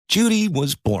Judy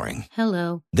was boring.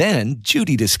 Hello. Then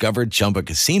Judy discovered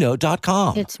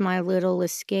ChumbaCasino.com. It's my little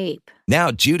escape. Now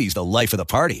Judy's the life of the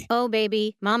party. Oh,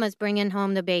 baby, mama's bringing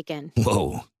home the bacon.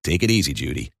 Whoa, take it easy,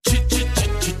 Judy.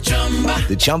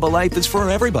 The Chumba life is for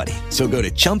everybody. So go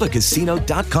to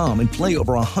ChumbaCasino.com and play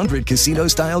over 100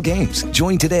 casino-style games.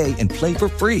 Join today and play for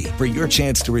free for your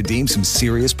chance to redeem some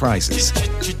serious prizes.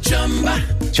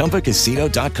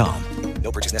 ChumbaCasino.com.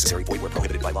 No purchase necessary. Void where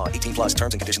prohibited by law. 18 plus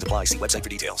terms and conditions apply. See website for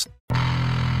details.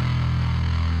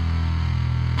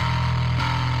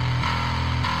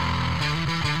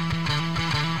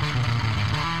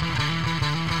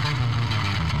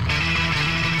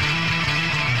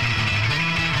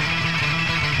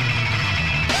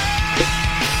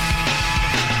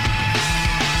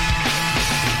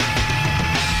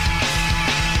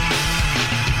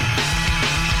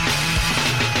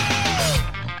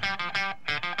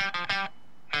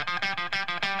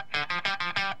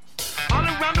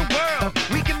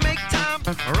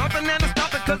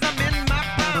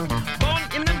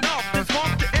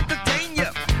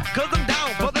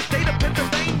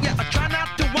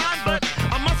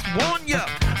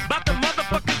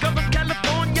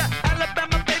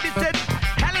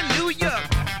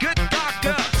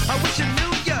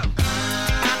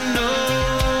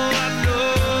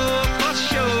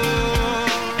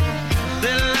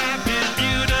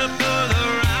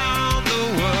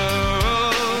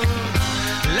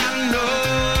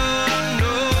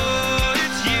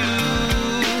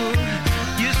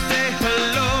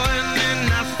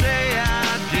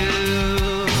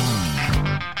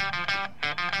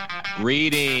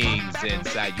 Greetings and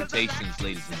salutations,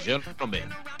 ladies and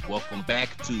gentlemen. Welcome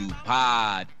back to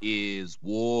Pod is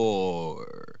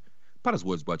War. Pod is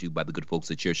War is brought to you by the good folks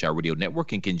at Chairshot Radio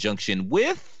Network in conjunction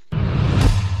with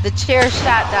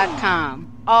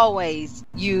thechairshot.com. Always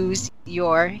use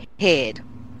your head.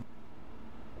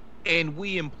 And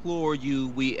we implore you,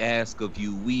 we ask of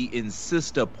you, we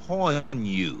insist upon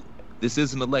you. This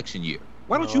is an election year.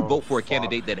 Why don't you vote for a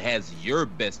candidate that has your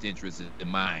best interests in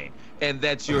mind? And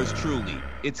that's yours truly.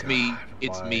 It's me,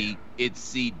 it's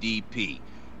CDP.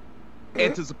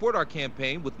 And to support our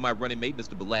campaign with my running mate,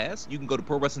 Mr. Balaz, you can go to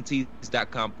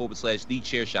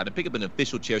ProWrestlingTees.com/TheChairShot and pick up an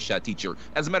official Chairshot t-shirt.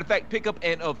 As a matter of fact, pick up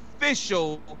an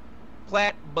official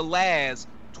Platt Balaz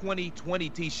 2020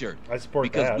 t-shirt. I support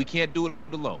because that. We can't do it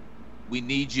alone. We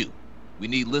need you. We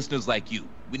need listeners like you.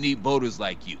 We need voters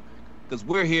like you. Because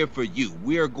we're here for you.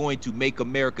 We are going to make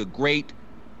America great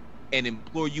and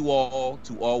implore you all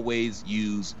to always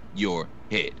use your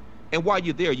head. And while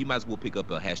you're there, you might as well pick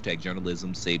up a hashtag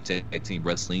journalism, Save Tag Team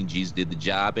Wrestling, G's Did the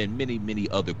Job, and many, many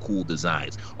other cool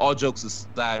designs. All jokes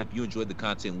aside, if you enjoy the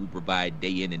content we provide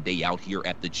day in and day out here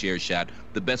at the Chairshot,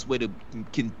 the best way to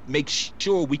make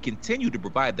sure we continue to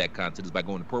provide that content is by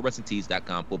going to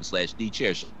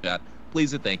ProWrestlingTees.com/TheChairShot.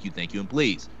 Please and thank you, and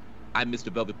please. I'm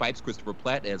Mr. Velvet Pipes, Christopher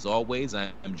Platt. As always,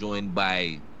 I am joined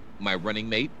by my running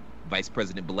mate, Vice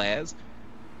President Balaz,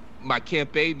 my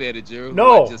campaign manager.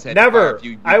 No, I just had never.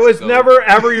 I was never,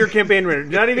 ever your campaign manager.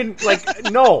 Not even,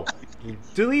 no.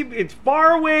 Delete. It's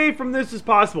far away from this as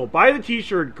possible. Buy the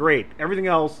t-shirt, great. Everything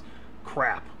else,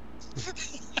 crap.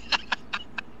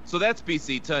 So that's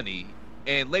PC Tunney.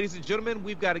 And ladies and gentlemen,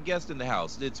 we've got a guest in the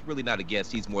house. It's really not a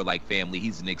guest. He's more like family.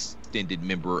 He's an extended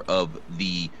member of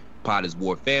the Pod is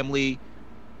War family,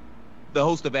 the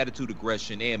host of Attitude,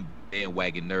 Aggression, and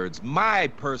Bandwagon Nerds, my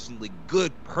personally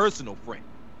good personal friend.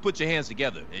 Put your hands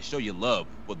together and show your love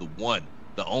for the one,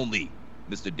 the only,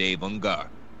 Mr. Dave Ungar.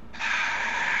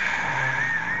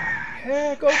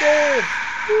 Hey, go Dave!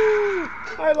 Woo!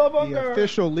 I love Ungar. The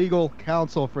official legal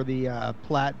counsel for the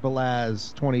Platt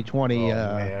Balaz 2020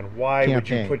 man, why campaign. Would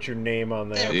you put your name on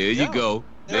that? There you go.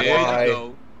 There you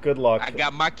go. Good luck. I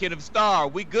got my kid of star.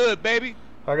 We good, baby.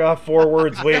 I got 4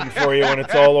 words waiting for you when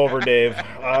it's all over, Dave.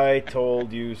 I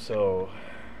told you so.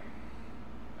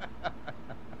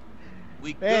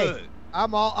 We Hey, good.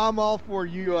 I'm all for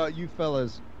you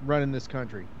fellas running this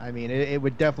country. I mean, it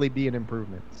would definitely be an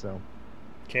improvement. So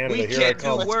Canada, We here can't I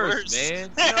come. do worse, man.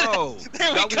 No.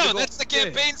 There we Now go. That's the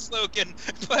campaign slogan.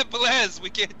 Balaz, we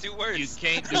can't do worse. You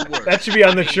can't do worse. That should be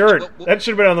on the shirt. That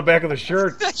should have been on the back of the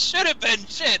shirt. That should have been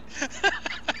shit.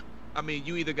 I mean,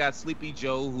 you either got Sleepy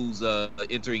Joe, who's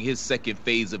entering his second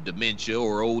phase of dementia,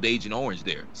 or Old Agent Orange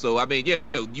there. So, I mean, yeah,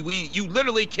 you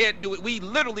literally can't do it. We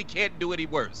literally can't do any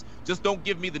worse. Just don't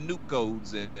give me the nuke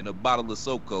codes and a bottle of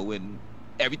SoCo, and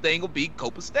everything will be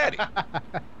copacetic.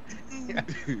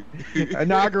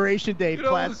 inauguration day, You know,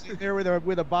 Platt sitting there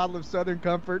with a bottle of Southern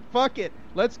Comfort. Fuck it,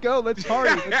 let's go, let's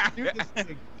party, let's do this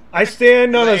thing. I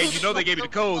stand on Hey, you know they gave you the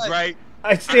codes, right?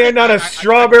 I stand on a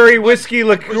strawberry whiskey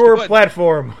liqueur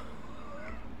platform.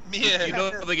 Yeah. You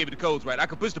know they gave me the codes, right? I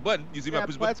can push the button. You see my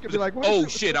push the Platt's button? gonna be like, Oh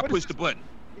shit! I pushed the button.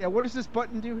 Yeah, what does this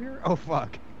button do here? Oh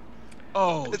fuck.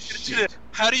 Oh shit!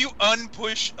 How do you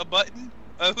unpush a button?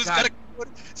 Who's God. got a code?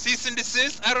 Cease and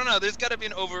desist? I don't know. There's got to be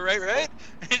an overwrite, right?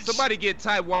 Somebody get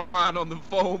Taiwan on the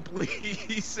phone,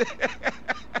 please.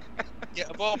 Yeah,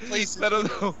 of all places, Let us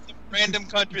know. some random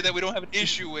country that we don't have an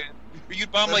issue with. Or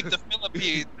you'd bomb like the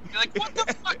Philippines. You're like, what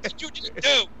the fuck did you just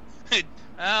do?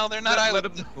 Well, they're not Let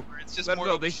islands. them know. It's just Let them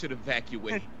more. know they should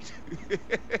evacuate.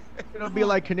 It'll be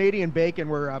like Canadian bacon,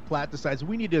 where Platt decides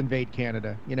we need to invade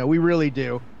Canada. You know, we really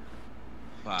do.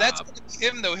 That's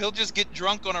him though. He'll just get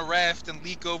drunk on a raft and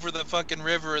leak over the fucking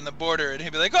river and the border, and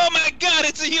he'll be like, "Oh my God,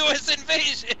 it's a U.S.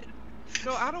 invasion!"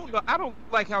 No, I don't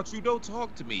like how Trudeau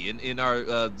talked to me in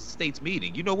our state's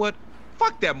meeting. You know what?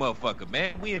 Fuck that motherfucker,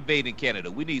 man. We invading Canada.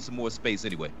 We need some more space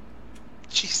anyway.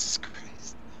 Jesus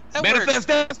Christ. That Manifest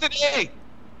destiny.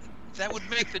 That would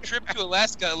make the trip to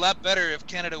Alaska a lot better if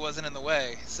Canada wasn't in the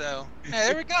way. So, yeah,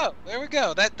 there we go. There we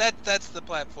go. That's the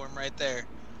platform right there.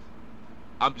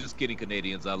 I'm just kidding,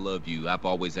 Canadians. I love you. I've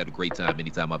always had a great time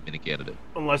anytime I've been in Canada.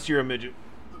 Unless you're a midget.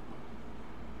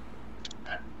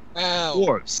 Wow.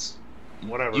 Wars.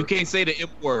 Whatever. You can't say the M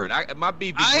word. My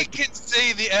beef is I with can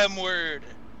say the M word.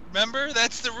 Remember?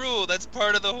 That's the rule. That's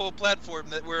part of the whole platform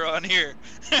that we're on here.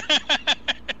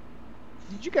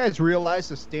 Did you guys realize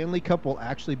the Stanley Cup will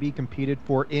actually be competed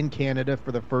for in Canada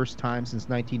for the first time since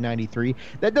 1993?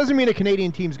 That doesn't mean a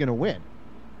Canadian team's going to win,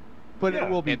 but Yeah. it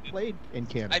will be played in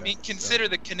Canada. I mean, consider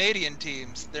the Canadian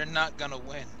teams. They're not going to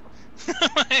win.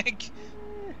 Like,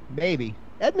 maybe.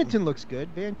 Edmonton looks good.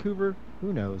 Vancouver,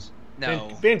 who knows?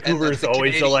 no. Vancouver And is the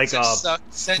always Canadians like have a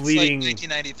sucked since fleeting like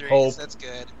 1993. hope. So that's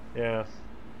good. Yeah.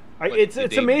 But It's did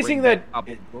they amazing bring that back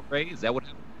Pablo Torre? Is that what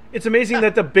happened? it's amazing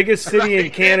that the biggest city in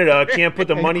Canada can't put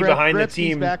the And money behind the Gretzky's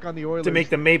team back on the Oilers. to make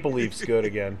the Maple Leafs good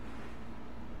again.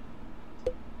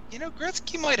 You know,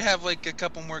 Gretzky might have like a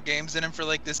couple more games in him for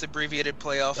like this abbreviated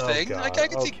playoff Oh, thing. God. Like I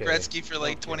could see Okay. Gretzky for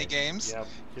like Okay. 20 games. Yep.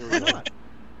 Here we go.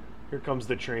 Here comes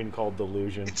the train called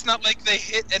Delusion. It's not like they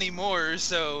hit anymore,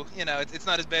 so you know it's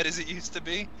not as bad as it used to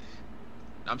be.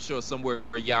 I'm sure somewhere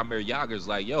Yamir Yager's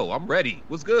like, yo, I'm ready.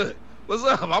 What's good? What's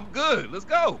up? I'm good. Let's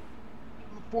go.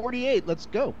 48, let's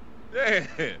go. Yeah.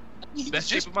 He was Best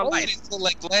just shape of my playing life. until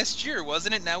like last year,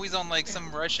 wasn't it? Now he's on like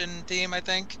some Russian team, I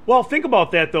think. Well, think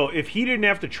about that, though. If he didn't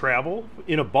have to travel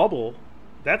in a bubble,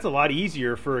 that's a lot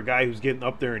easier for a guy who's getting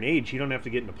up there in age. He don't have to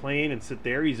get in a plane and sit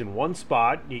there. He's in one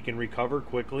spot. He can recover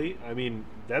quickly. I mean,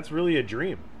 that's really a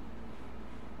dream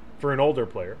for an older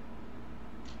player.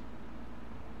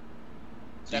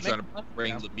 So you That trying to makes sense.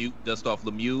 bring Lemieux, dust off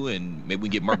Lemieux, and maybe we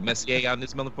can get Mark Messier out in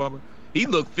this motherfucker? He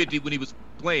looked 50 when he was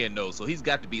playing, though, so he's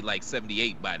got to be like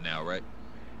 78 by now, right?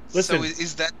 Listen. So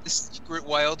is that the secret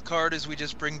wild card? Is we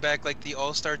just bring back like the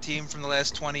all-star team from the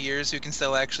last 20 years who can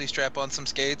still actually strap on some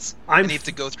skates? I'm and you have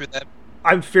to go through that.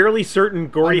 I'm fairly certain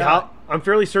Gordie Why Howe. not? I'm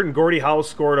fairly certain Gordie Howe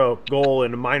scored a goal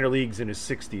in the minor leagues in his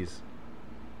 60s.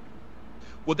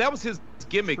 Well, that was his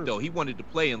gimmick, though. He wanted to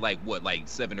play in like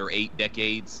 7 or 8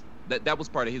 decades. That was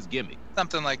part of his gimmick.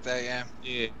 Something like that,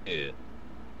 yeah. Yeah.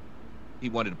 He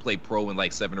wanted to play pro in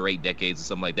like 7 or 8 decades or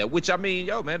something like that. Which, I mean,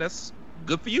 yo, man, that's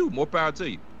good for you. More power to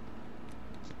you.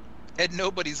 And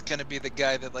nobody's gonna be the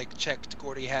guy that like checked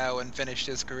Gordie Howe and finished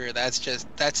his career.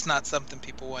 That's not something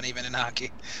people want even in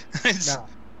hockey. No,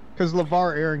 because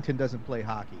LeVar Arrington doesn't play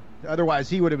hockey. Otherwise,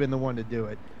 he would have been the one to do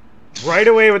it. Right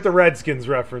away with the Redskins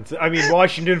reference. I mean,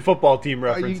 Washington football team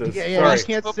references. You Sorry.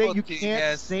 can't Football you team, can't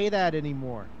yes. say that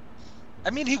anymore. I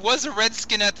mean, he was a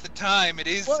Redskin at the time. It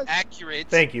is Was. accurate.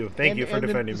 Thank you for And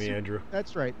defending the me, Andrew.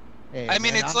 That's right. Hey, I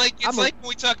mean, man, it's like when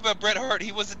we talk about Bret Hart.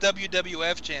 He was a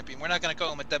WWF champion. We're not going to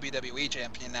call him a WWE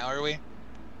champion now, are we?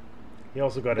 He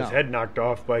also got his No. head knocked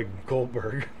off by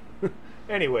Goldberg.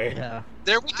 Anyway, Yeah.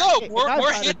 There we go. Hey, More I've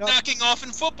had head enough. knocking off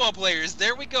in football players.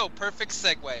 There we go. Perfect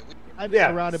segue. I'm Yeah.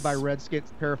 surrounded by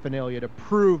Redskins paraphernalia to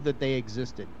prove that they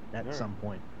existed at All right. some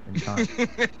point in time.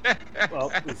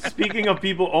 well, speaking of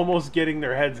people almost getting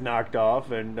their heads knocked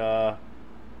off and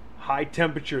high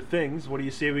temperature things, what do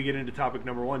you say we get into topic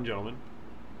number 1, gentlemen?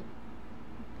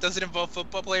 Does it involve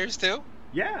football players too?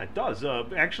 Yeah, it does.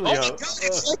 Actually, Oh my God!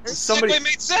 It's like the somebody segue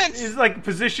made sense. is like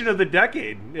position of the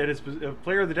decade at his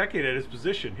player of the decade at his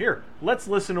position. Here, let's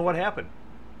listen to what happened.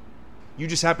 You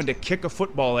just happen to kick a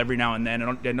football every now and then,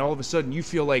 and all of a sudden you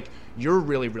feel like you're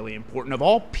really, really important. Of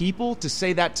all people to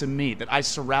say that to me, that I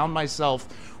surround myself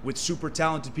with super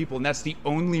talented people, and that's the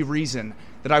only reason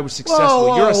that I was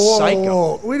successful. You're a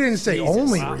psycho. We didn't say Jesus.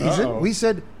 only reason. We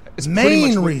said It's pretty much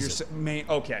main what reason. you're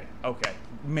okay.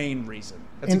 Main reason.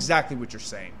 That's exactly what you're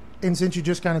saying. And since you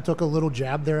just kind of took a little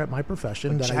jab there at my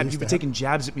profession, that I used You've been to taking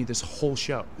jabs at me this whole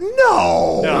show.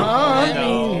 No.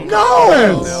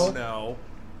 No.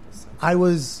 I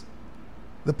was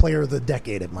the player of the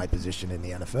decade at my position in the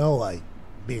NFL,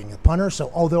 being a punter.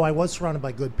 So although I was surrounded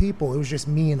by good people, it was just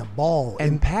me and a ball.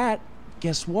 And Pat,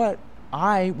 guess what?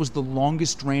 I was the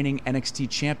longest reigning NXT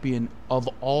champion of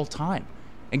all time.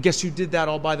 And guess who did that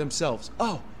all by themselves?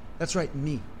 Oh, that's right,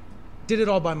 me. Did it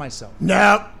all by myself.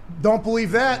 No, don't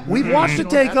believe that. We've watched the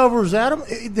takeovers, Adam.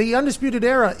 The Undisputed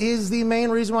Era is the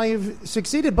main reason why you've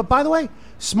succeeded. But by the way,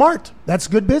 smart. That's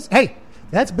good business. Hey,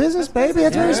 that's business, baby.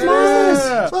 That's very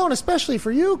smart. Well, and especially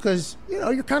for you, because,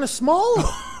 you're kind of small.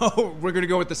 Oh, we're going to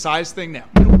go with the size thing now.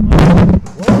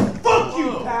 Fuck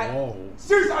you, Pat.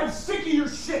 Seriously, I'm sick of your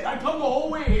shit. I come the whole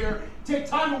way here, take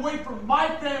time away from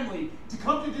my family to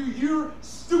come to do your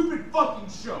stupid fucking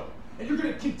show. And you're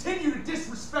going to continue to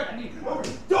disrespect me.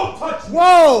 Don't touch me.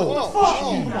 Whoa.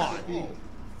 Fuck you, Pat.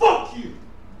 Fuck you.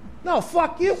 No,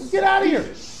 fuck you. Get out of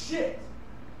here. Shit.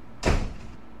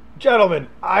 Gentlemen,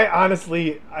 I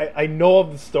honestly, I know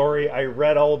of the story. I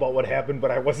read all about what happened, but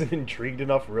I wasn't intrigued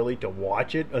enough really to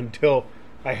watch it until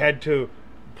I had to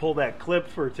pull that clip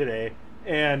for today.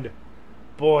 And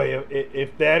boy,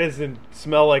 if that doesn't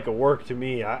smell like a work to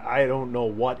me, I don't know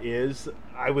what is.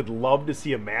 I would love to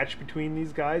see a match between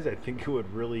these guys. I think it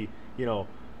would really,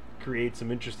 create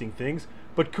some interesting things.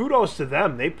 But kudos to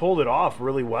them. They pulled it off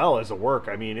really well as a work.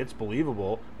 I mean, it's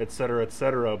believable, et cetera, et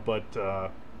cetera.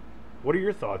 But what are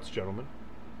your thoughts, gentlemen?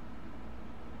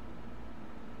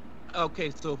 Okay,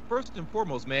 so first and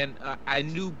foremost, man, I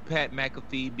knew Pat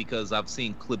McAfee because I've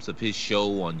seen clips of his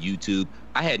show on YouTube.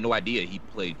 I had no idea he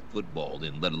played football,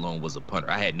 and let alone was a punter.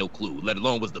 I had no clue, let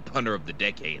alone was the punter of the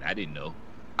decade. I didn't know.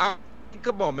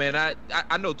 Come on, man.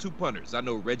 I know two punters. I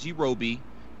know Reggie Roby,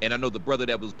 and I know the brother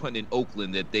that was punting in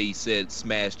Oakland that they said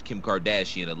smashed Kim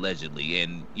Kardashian allegedly.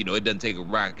 And, it doesn't take a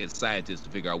rocket scientist to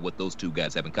figure out what those two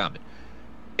guys have in common.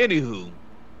 Anywho,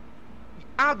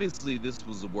 obviously this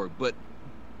was a work, but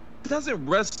doesn't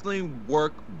wrestling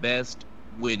work best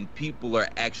when people are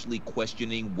actually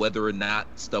questioning whether or not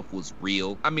stuff was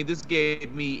real? I mean, this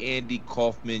gave me Andy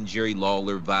Kaufman, Jerry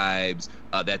Lawler vibes.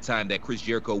 That time that Chris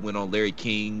Jericho went on Larry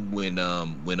King when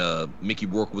Mickey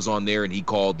Rourke was on there and he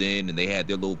called in and they had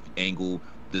their little angle.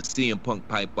 The CM Punk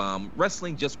pipe bomb.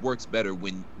 Wrestling just works better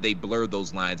when they blur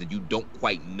those lines and you don't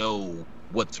quite know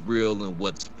what's real and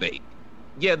what's fake.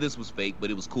 Yeah, this was fake, but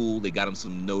it was cool. They got him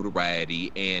some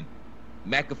notoriety, and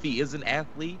McAfee is an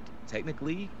athlete,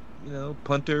 technically.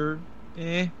 Punter.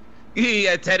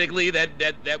 Yeah, technically that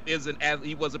is an athlete.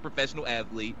 He was a professional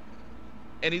athlete,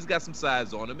 and he's got some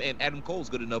size on him. And Adam Cole's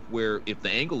good enough where if the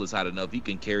angle is hot enough, he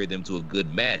can carry them to a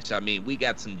good match. I mean, we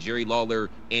got some Jerry Lawler,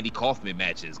 Andy Kaufman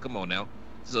matches. Come on now.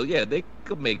 So yeah, they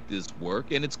could make this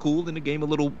work, and it's cool in the game. A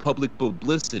little public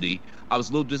publicity. I was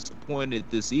a little disappointed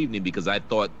this evening because I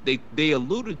thought they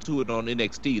alluded to it on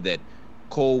NXT that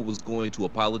Cole was going to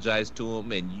apologize to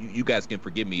him, and you guys can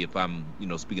forgive me if I'm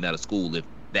speaking out of school if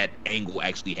that angle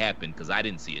actually happened because I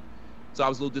didn't see it. So I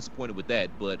was a little disappointed with that,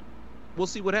 but we'll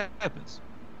see what happens.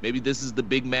 Maybe this is the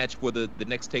big match for the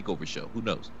next TakeOver show. Who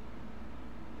knows?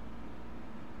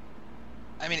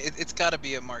 I mean, it's got to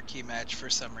be a marquee match for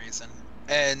some reason.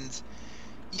 And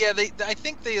yeah, I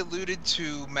think they alluded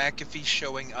to McAfee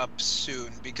showing up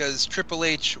soon because Triple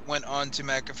H went on to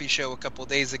McAfee's show a couple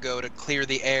days ago to clear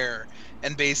the air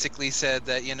and basically said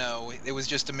that, it was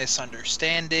just a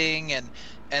misunderstanding,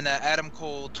 and Adam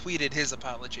Cole tweeted his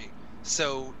apology.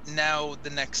 So now the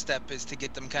next step is to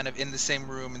get them kind of in the same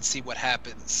room and see what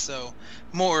happens. So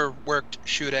more worked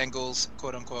shoot angles,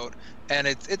 quote unquote, and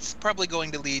it's probably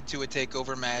going to lead to a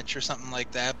takeover match or something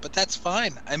like that, but that's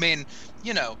fine. I mean,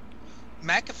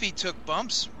 McAfee took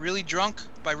bumps really drunk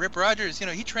by Rip Rogers.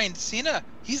 He trained Cena.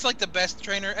 He's like the best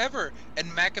trainer ever. And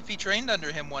McAfee trained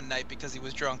under him one night because he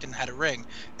was drunk and had a ring.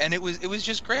 And it was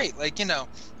just great. Like, you're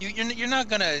not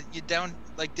gonna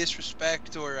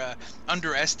disrespect or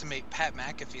underestimate Pat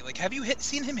McAfee. Like, have you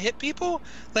seen him hit people?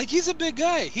 Like, he's a big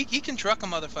guy. He can truck a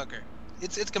motherfucker.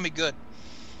 It's gonna be good.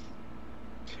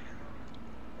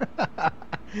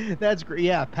 That's great.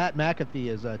 Yeah, Pat McAfee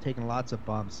is taking lots of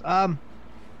bumps.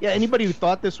 Yeah, anybody who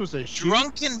thought this was a shoot?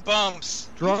 Drunken bumps.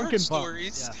 Drunken bumps.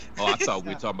 Stories. Yeah. Oh, I thought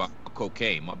we were talking about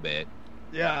cocaine. My bad.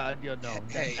 Yeah,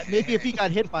 maybe if he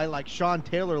got hit by like Sean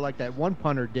Taylor, like that one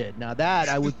punter did. Now that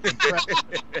I would be impressed.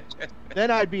 Then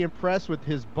I'd be impressed with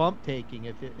his bump taking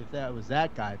if that was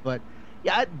that guy. But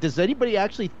yeah, does anybody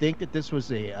actually think that this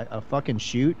was a fucking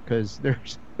shoot? Because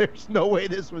there's no way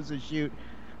this was a shoot.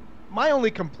 My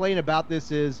only complaint about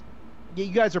this is, you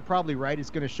guys are probably right. It's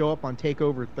going to show up on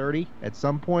TakeOver 30 at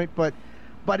some point, but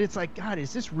But it's like, God,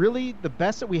 is this really the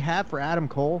best that we have for Adam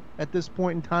Cole at this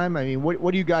point in time? I mean,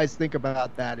 what do you guys think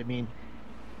about that? I mean,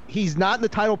 he's not in the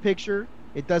title picture.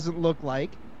 It doesn't look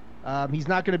like. He's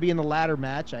not going to be in the ladder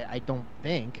match, I don't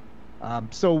think.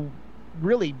 So,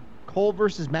 really, Cole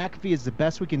versus McAfee is the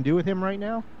best we can do with him right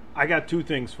now? I got two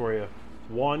things for you.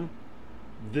 One,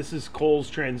 this is Cole's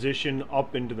transition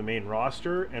up into the main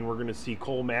roster, and we're going to see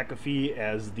Cole McAfee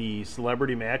as the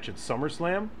celebrity match at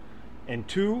SummerSlam. And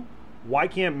two, why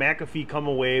can't McAfee come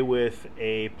away with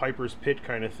a Piper's Pit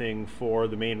kind of thing for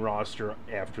the main roster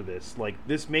after this? Like,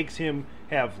 this makes him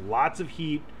have lots of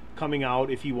heat coming out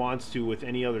if he wants to with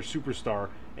any other superstar,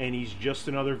 and he's just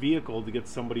another vehicle to get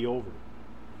somebody over.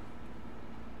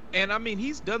 And I mean,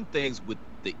 he's done things with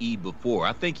the E before.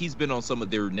 I think he's been on some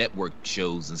of their network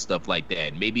shows and stuff like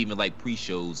that, maybe even like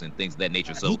pre-shows and things of that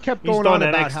nature. So he kept going on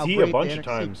about how great the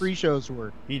NXT pre-shows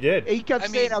were. He did. He kept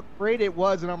saying how great it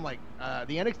was, and I'm like,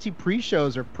 the NXT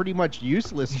pre-shows are pretty much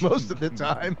useless most of the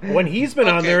time. When he's been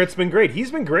on there, it's been great. He's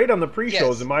been great on the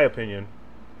pre-shows, in my opinion.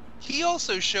 He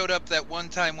also showed up that one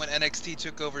time when NXT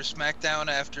took over SmackDown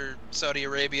after Saudi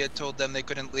Arabia told them they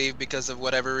couldn't leave because of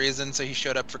whatever reason, so he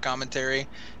showed up for commentary.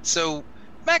 So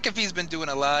McAfee's been doing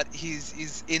a lot.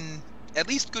 He's in at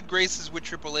least good graces with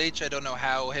Triple H. I don't know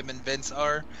how him and Vince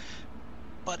are.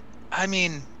 But, I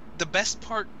mean, the best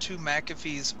part to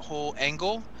McAfee's whole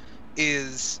angle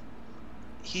is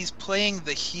he's playing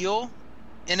the heel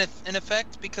in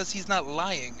effect because he's not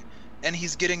lying. And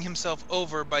he's getting himself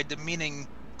over by demeaning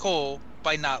Cole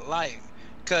by not lying.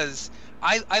 Because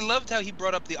I loved how he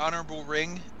brought up the honorable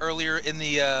ring earlier in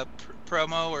the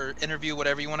promo or interview,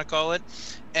 whatever you want to call it.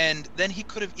 And then he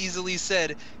could have easily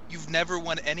said, you've never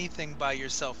won anything by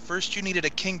yourself. First you needed a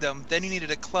kingdom, then you needed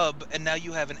a club, and now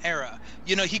you have an era.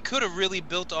 You know, he could have really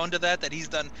built onto that he's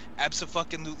done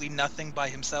abso-fucking-lutely nothing by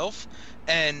himself.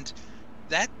 And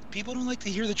that, people don't like to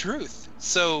hear the truth.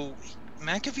 So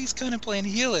McAfee's kind of playing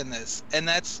heel in this. And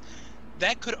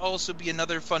that could also be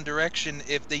another fun direction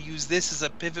if they use this as a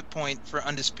pivot point for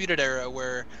Undisputed Era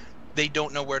where they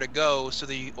don't know where to go, so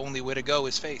the only way to go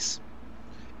is face.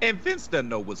 And Vince doesn't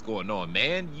know what's going on,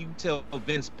 man. You tell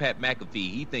Vince Pat McAfee,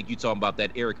 he think you talking about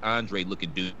that Eric Andre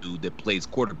looking dude that plays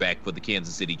quarterback for the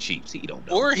Kansas City Chiefs. He don't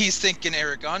know. Or he's thinking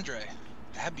Eric Andre.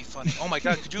 That'd be funny. Oh my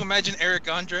God, could you imagine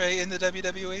Eric Andre in the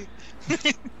WWE?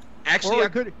 Actually, or I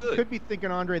could be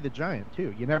thinking Andre the Giant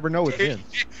too. You never know with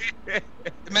Vince.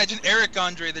 Imagine Eric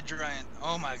Andre the Giant.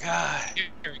 Oh my God.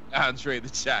 Eric Andre the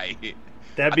Giant.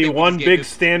 That'd be one big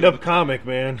stand-up comic,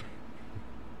 man.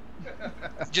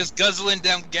 Just guzzling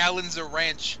down gallons of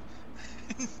ranch.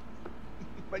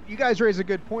 But you guys raise a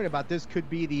good point about this could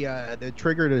be the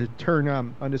trigger to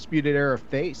turn Undisputed Era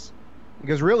face,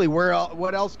 because really,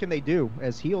 what else can they do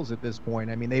as heels at this point?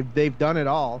 I mean, they've done it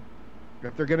all.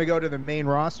 If they're going to go to the main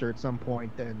roster at some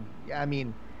point, then I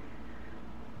mean,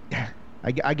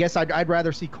 I guess I'd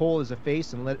rather see Cole as a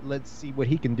face and let's see what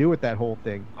he can do with that whole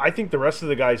thing. I think the rest of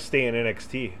the guys stay in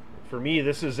NXT. For me,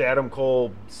 this is Adam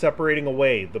Cole separating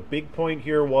away. The big point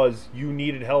here was you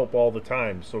needed help all the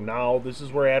time. So now this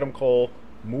is where Adam Cole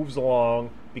moves along,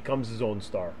 becomes his own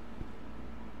star.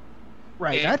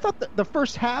 Right. And I thought the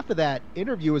first half of that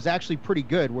interview was actually pretty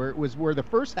good, where the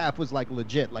first half was like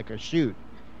legit, like a shoot.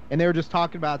 And they were just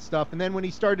talking about stuff. And then when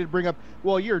he started to bring up,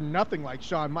 well, you're nothing like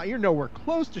Shawn Michaels. You're nowhere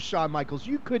close to Shawn Michaels.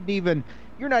 You're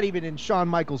not even in Shawn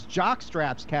Michaels' jock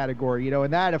straps category, you know.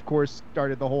 And that, of course,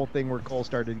 started the whole thing where Cole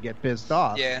started to get pissed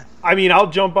off. Yeah. I mean, I'll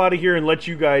jump out of here and let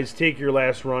you guys take your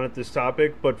last run at this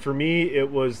topic. But for me,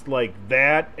 it was like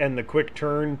that and the quick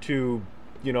turn to,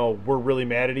 you know, we're really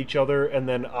mad at each other. And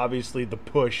then obviously the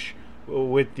push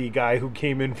with the guy who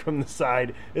came in from the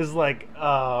side is like,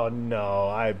 oh,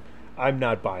 no, I'm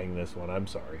not buying this one. I'm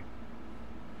sorry.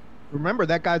 Remember,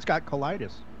 that guy's got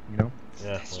colitis, you know?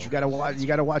 Yeah, well. You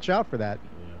gotta watch out for that.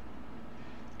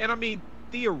 Yeah. And I mean,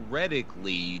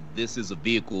 theoretically, this is a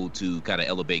vehicle to kind of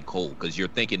elevate Cole, because you're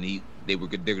thinking they're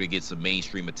going to get some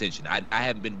mainstream attention. I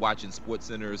haven't been watching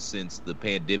SportsCenter since the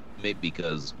pandemic,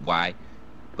 because why?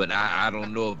 But I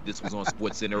don't know if this was on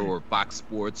SportsCenter or Fox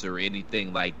Sports or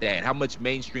anything like that. How much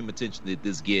mainstream attention did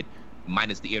this get,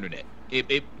 minus the internet?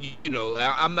 It you know,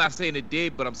 I'm not saying it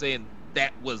did, but I'm saying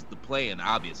that was the plan,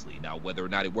 obviously. Now, whether or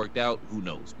not it worked out, who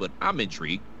knows? But I'm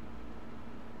intrigued.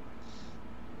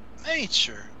 I ain't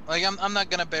sure. Like, I'm not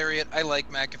gonna bury it. I like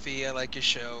McAfee. I like his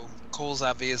show. Cole's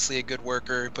obviously a good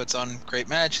worker. He puts on great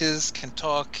matches, can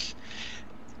talk.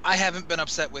 I haven't been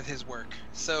upset with his work,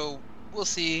 so we'll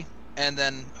see. And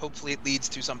then hopefully it leads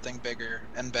to something bigger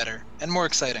and better and more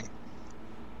exciting.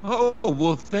 Oh,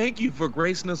 well, thank you for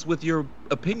gracing us with your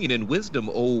opinion and wisdom,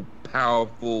 old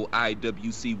powerful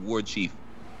IWC war chief.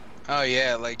 Oh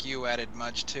yeah, like you added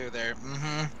much too there.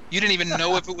 You didn't even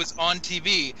know if it was on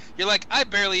TV. You're like, I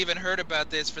barely even heard about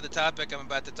this for the topic I'm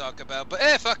about to talk about, but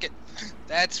fuck it.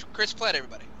 That's Chris Platt,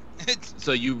 everybody.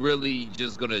 So you really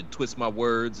just gonna twist my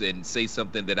words and say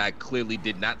something that I clearly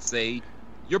did not say?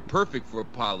 You're perfect for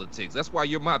politics. That's why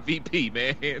you're my VP,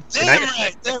 man. Damn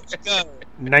right. There we go.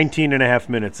 19 and a half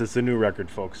minutes. It's a new record,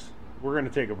 folks. We're going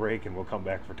to take a break and we'll come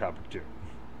back for topic 2.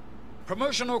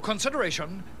 Promotional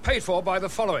consideration paid for by the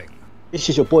following. This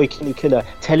is your boy Kenny Killer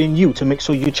telling you to make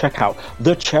sure you check out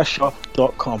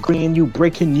thechairshot.com, bringing you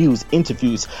breaking news,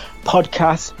 interviews,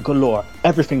 podcasts galore,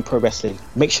 everything pro wrestling.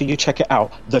 Make sure you check it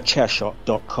out,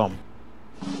 thechairshot.com.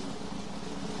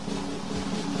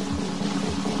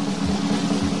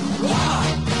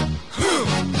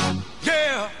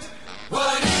 Yeah!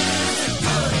 What is it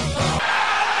good for?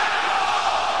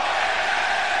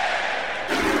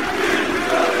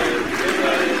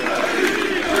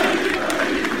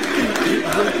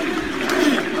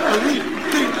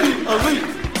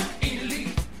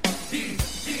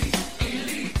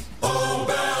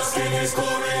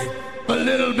 A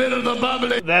little bit of the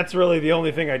bubbly. That's really the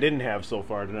only thing I didn't have so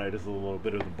far tonight is a little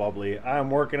bit of the bubbly. I'm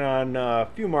working on a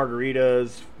few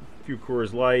margaritas, a few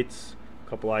Coors Lights, a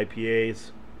couple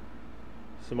IPAs,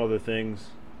 some other things.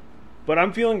 But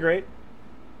I'm feeling great.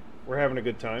 We're having a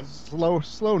good time.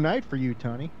 Slow night for you,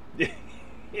 Tony.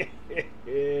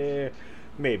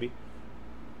 Maybe.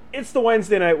 It's the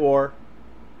Wednesday Night War.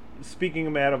 Speaking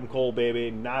of Adam Cole,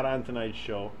 baby, not on tonight's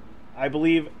show. I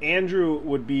believe Andrew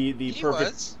would be the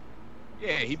perfect... Was.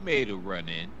 Yeah, he made a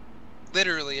run-in.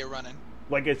 Literally a run-in.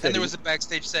 Like I said... And there was a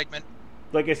backstage segment.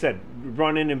 Like I said,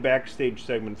 run-in and backstage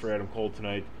segment for Adam Cole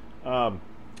tonight.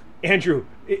 Andrew,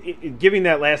 giving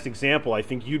that last example, I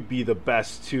think you'd be the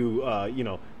best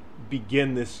to,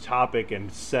 begin this topic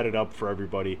and set it up for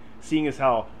everybody. Seeing as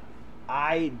how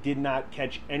I did not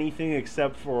catch anything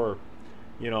except for,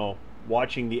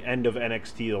 watching the end of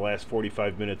NXT the last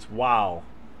 45 minutes while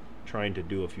trying to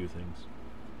do a few things.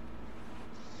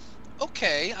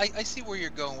 Okay, I see where you're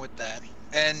going with that.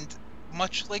 And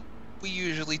much like we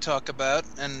usually talk about,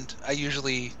 and I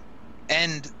usually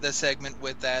end the segment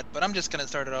with that, but I'm just going to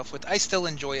start it off with, I still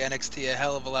enjoy NXT a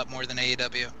hell of a lot more than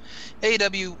AEW.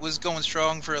 AEW was going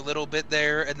strong for a little bit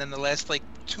there, and then the last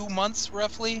 2 months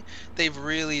roughly, they've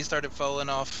really started falling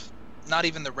off, not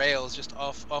even the rails, just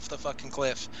off the fucking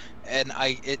cliff. And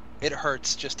it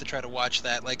hurts just to try to watch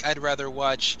that. I'd rather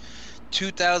watch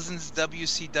 2000s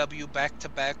WCW back to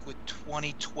back with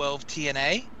 2012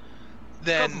 TNA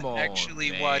than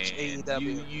actually watch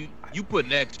AEW. You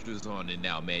putting extras on it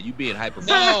now, man. You being hyperbolic.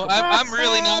 No, I'm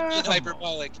really not being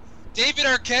hyperbolic. David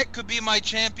Arquette could be my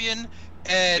champion,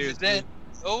 and Seriously? then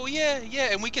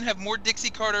and we can have more Dixie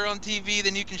Carter on TV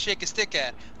than you can shake a stick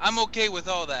at. I'm okay with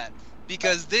all that,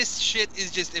 because this shit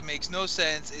is just, it makes no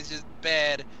sense. It's just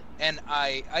bad, and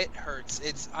it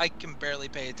hurts. I can barely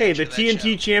pay attention. Hey, the to that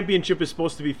TNT show. Championship is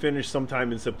supposed to be finished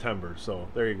sometime in September, so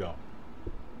there you go.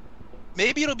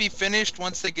 Maybe it'll be finished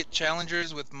once they get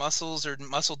challengers with muscles or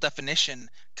muscle definition,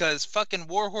 because fucking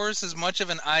Warhorse, as much of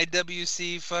an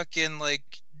IWC fucking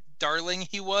darling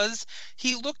he was,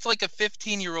 he looked like a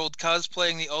 15-year-old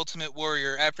cosplaying the Ultimate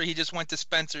Warrior after he just went to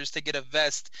Spencer's to get a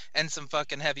vest and some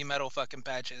fucking heavy metal fucking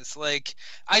patches.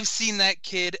 I've seen that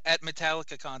kid at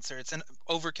Metallica concerts and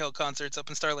Overkill concerts up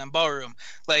in Starland Ballroom.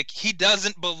 He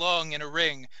doesn't belong in a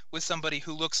ring with somebody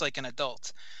who looks like an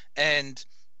adult. And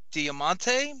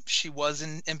Diamante, she was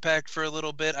in Impact for a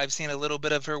little bit. I've seen a little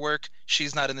bit of her work.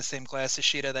 She's not in the same class as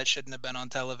Shida. That shouldn't have been on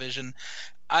television.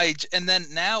 And then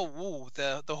now,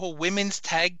 the whole women's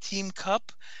tag team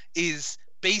cup is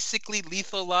basically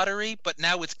Lethal Lottery, but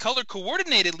now it's color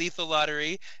coordinated Lethal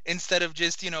Lottery instead of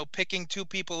just, picking two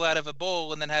people out of a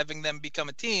bowl and then having them become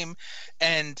a team.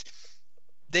 And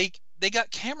they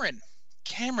got Cameron,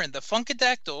 the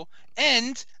Funkadactyl,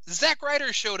 and Zack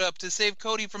Ryder showed up to save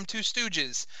Cody from Two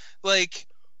Stooges.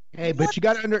 Hey, but you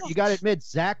got to admit,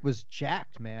 Zack was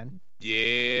jacked, man.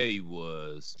 Yeah, he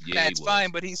was. That's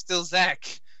fine, but he's still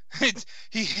Zack.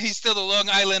 He's still the Long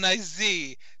Island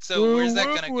IZ. So where's that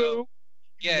gonna go?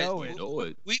 Yeah,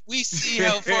 we see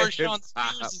how far Sean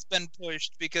Spears has been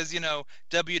pushed because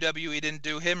WWE didn't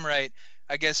do him right.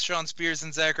 I guess Sean Spears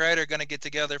and Zack Ryder are gonna get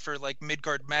together for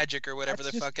Mid-Card Magic or whatever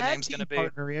the fucking name's gonna be.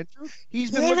 Partner, Andrew. He's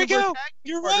been looking for a tag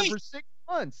team partner for 6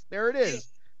 months. There it is.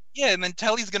 Yeah, and then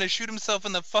Telly's gonna shoot himself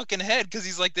in the fucking head because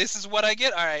he's like, "This is what I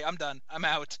get. All right, I'm done. I'm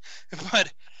out."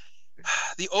 But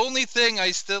the only thing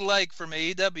I still like from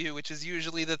AEW, which is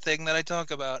usually the thing that I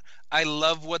talk about, I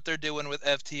love what they're doing with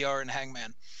FTR and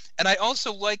Hangman. And I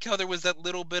also like how there was that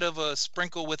little bit of a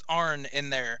sprinkle with Arn in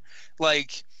there.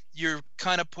 You're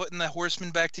kind of putting the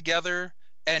Horsemen back together,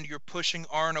 and you're pushing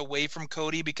Arn away from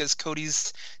Cody because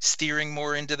Cody's steering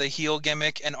more into the heel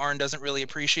gimmick, and Arn doesn't really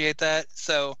appreciate that.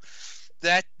 So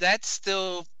that's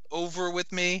still over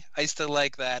with me. I still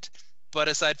like that. But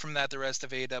aside from that, the rest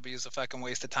of AEW is a fucking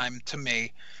waste of time to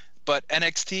me. But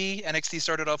NXT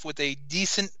started off with a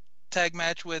decent tag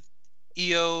match with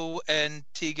Io and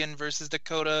Tegan versus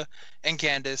Dakota and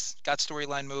Candice. Got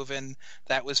storyline moving.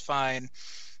 That was fine.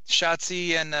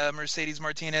 Shotzi and Mercedes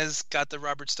Martinez got the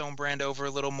Robert Stone brand over a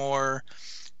little more.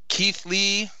 Keith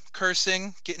Lee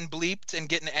cursing, getting bleeped, and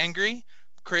getting angry.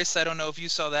 Chris, I don't know if you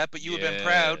saw that, but you would have been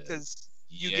proud because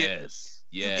you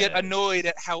get annoyed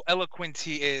at how eloquent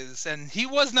he is. And he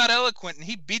was not eloquent, and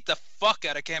he beat the fuck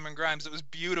out of Cameron Grimes. It was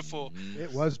beautiful.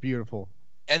 It was beautiful.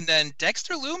 And then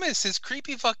Dexter Lumis, his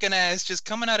creepy fucking ass, just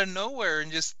coming out of nowhere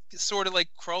and just sort of like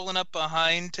crawling up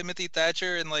behind Timothy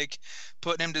Thatcher and like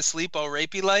putting him to sleep all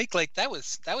rapey like that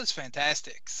was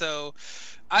fantastic. So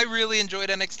I really enjoyed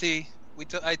NXT.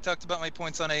 I talked about my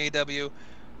points on AEW.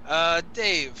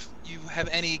 Dave, you have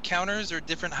any counters or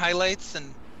different highlights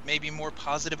and maybe more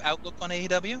positive outlook on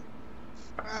AEW?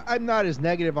 I'm not as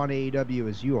negative on AEW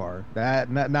as you are.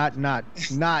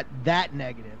 Not that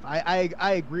negative. I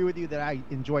agree with you that I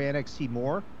enjoy NXT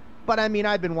more, but I mean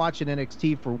I've been watching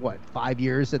NXT for 5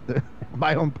 years at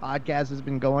my own podcast has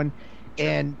been going,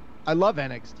 and I love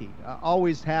NXT.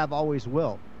 Always have, always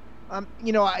will.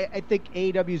 I think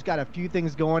AEW's got a few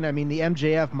things going. I mean the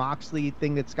MJF Moxley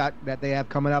thing that they have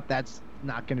coming up, that's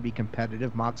not going to be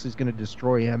competitive. Moxley's going to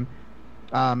destroy him.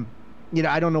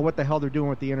 I don't know what the hell they're doing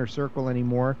with the Inner Circle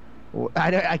anymore.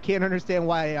 I can't understand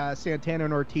why Santana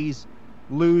and Ortiz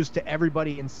lose to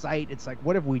everybody in sight. It's like,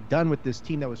 what have we done with this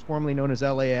team that was formerly known as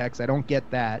LAX? I don't get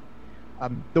that.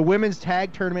 The women's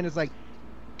tag tournament is like,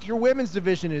 your women's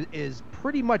division is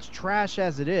pretty much trash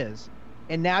as it is,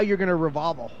 and now you're going to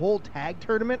revolve a whole tag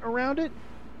tournament around it?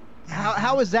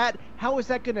 How is that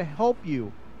going to help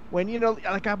you? When,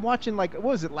 I'm watching, what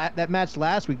was it, that match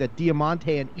last week, that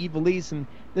Diamante and Ivelisse, and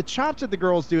the chops that the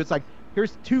girls do, it's like,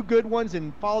 here's 2 good ones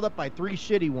and followed up by 3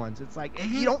 shitty ones. It's like,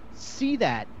 you don't see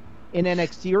that in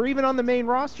NXT or even on the main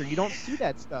roster. You don't see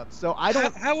that stuff. So I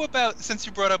don't... How about, since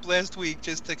you brought up last week,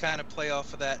 just to kind of play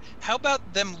off of that, how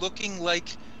about them looking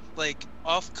like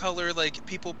off-color, like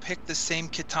people pick the same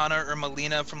Kitana or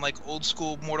Melina from, old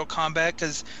school Mortal Kombat?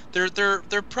 Because their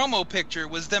promo picture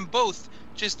was them both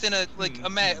just in a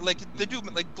the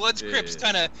dude Blood's Crips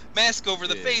kind of mask over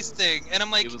the face thing, and I'm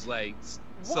like, it was like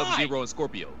Sub-Zero and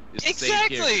Scorpio. It's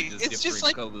exactly. The same it's just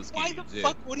like, why the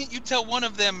fuck wouldn't you tell one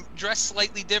of them dress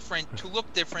slightly different to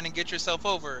look different and get yourself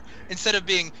over, instead of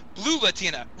being blue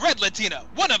Latina, red Latina,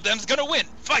 one of them's gonna win,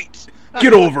 fight.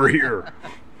 Get over here.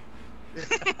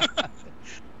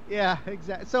 Yeah,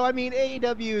 exactly. So I mean,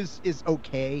 AEW is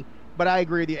okay, but I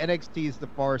agree with you. NXT is the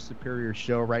far superior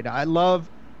show right now. I love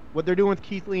what they're doing with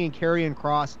Keith Lee and Karrion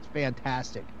Kross. It's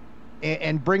fantastic.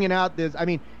 And bringing out this, I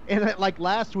mean, and like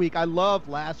last week, I love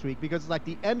last week because like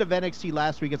the end of NXT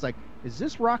last week, it's like, is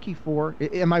this Rocky 4?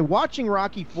 Am I watching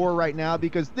Rocky 4 right now?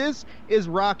 Because this is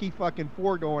Rocky fucking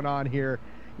 4 going on here.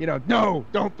 No,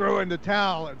 don't throw in the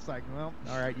towel. It's like, well,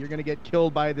 all right, you're going to get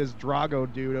killed by this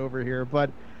Drago dude over here.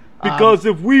 But because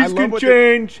if we can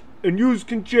change and yous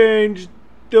can change,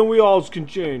 then we all can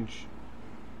change.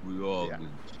 We all can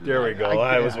change. There we go.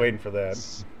 I was waiting for that.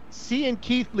 Seeing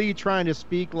Keith Lee trying to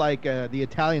speak like the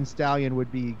Italian Stallion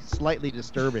would be slightly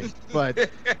disturbing, but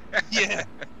yeah.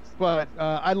 But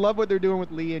I love what they're doing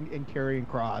with Lee and Karrion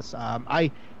Kross.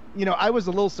 I was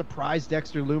a little surprised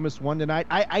Dexter Lumis won tonight.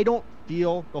 I don't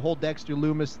feel the whole Dexter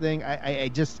Lumis thing. I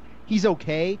just, he's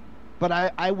okay, but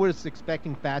I was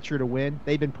expecting Thatcher to win.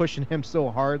 They've been pushing him so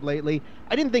hard lately.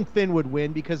 I didn't think Finn would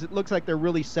win because it looks like they're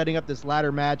really setting up this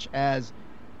ladder match as,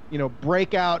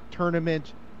 breakout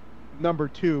tournament number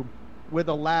 2 with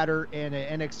a ladder and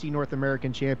an NXT North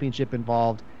American Championship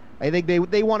involved. I think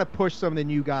they want to push some of the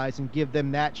new guys and give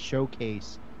them that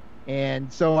showcase.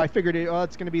 And so I figured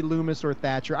it's going to be Lumis or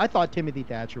Thatcher. I thought Timothy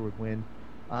Thatcher would win.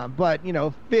 But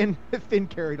Finn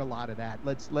carried a lot of that.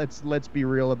 Let's be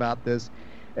real about this.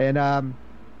 And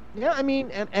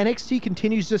NXT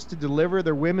continues just to deliver.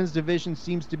 Their women's division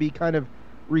seems to be kind of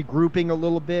regrouping a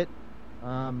little bit.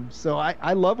 So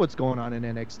I love what's going on in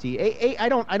NXT. I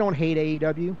don't hate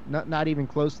AEW, not even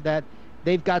close to that.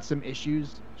 They've got some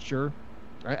issues, sure.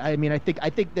 I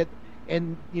think that,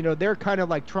 and they're kind of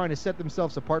like trying to set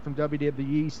themselves apart from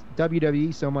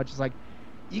WWE so much. It's like,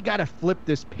 you got to flip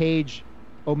this Page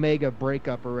Omega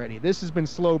breakup already. This has been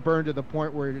slow burn to the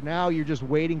point where now you're just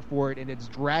waiting for it, and it's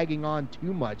dragging on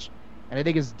too much. And I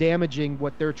think it's damaging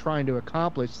what they're trying to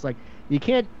accomplish. It's like, you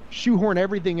can't shoehorn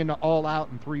everything into All Out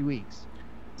in 3 weeks.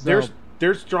 So,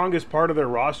 their strongest part of their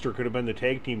roster could have been the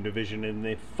tag team division, and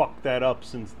they fucked that up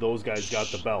since those guys got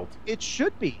the belt. It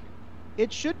should be.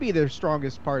 It should be their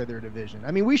strongest part of their division.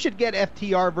 I mean, we should get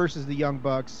FTR versus the Young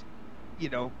Bucks. You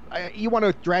know, you want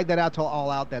to drag that out till All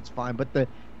Out, that's fine. But the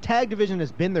tag division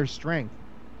has been their strength,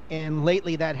 and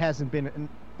lately that hasn't been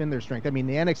their strength. I mean,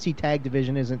 the NXT tag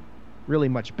division isn't really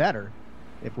much better,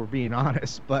 if we're being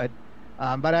honest. But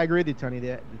I agree with you, Tony.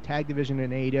 The tag division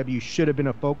in AEW should have been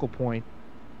a focal point,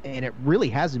 and it really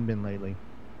hasn't been lately.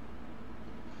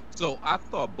 So I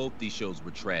thought both these shows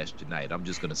were trash tonight. I'm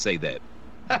just going to say that.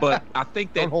 But I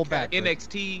think that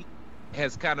NXT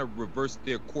has kind of reversed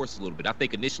their course a little bit. I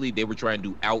think initially they were trying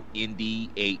to out-indie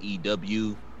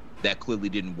AEW. That clearly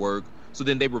didn't work. So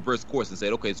then they reversed course and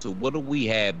said, okay, so what do we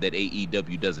have that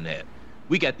AEW doesn't have?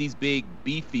 We got these big,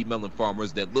 beefy melon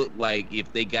farmers that look like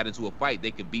if they got into a fight,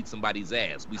 they could beat somebody's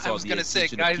ass. We saw the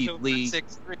extension of Keith Lee.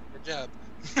 6'3", good job.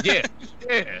 Yeah.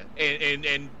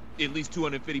 And at least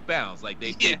 250 pounds. Like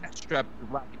they strapped the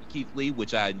rocket to Keith Lee,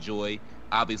 which I enjoy.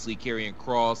 Obviously, Karrion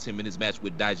Kross, him in his match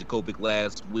with Dijakovic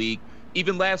last week.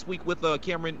 Even last week with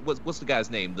Cameron, what's the guy's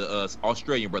name? The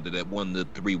Australian brother that won the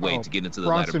three-way to get into the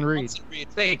ladder. Bronson Reed.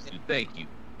 Thank you.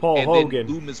 Paul Hogan. And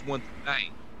then Loomis won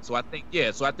tonight. So I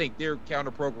think they're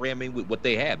counter-programming with what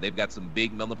they have. They've got some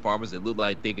big melon farmers that look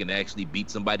like they can actually beat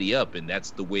somebody up, and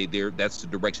that's the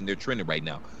direction they're trending right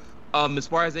now. As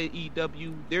far as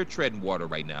AEW, they're treading water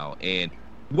right now. And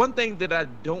one thing that I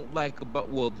don't like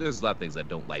there's a lot of things I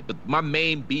don't like, but my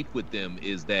main beef with them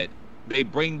is that they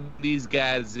bring these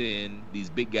guys in, these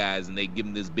big guys, and they give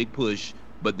them this big push,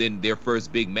 but then their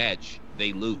first big match,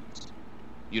 they lose.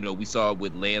 You know, we saw it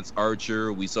with Lance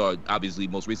Archer. We saw it, obviously,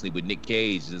 most recently with Nick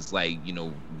Cage. It's like, you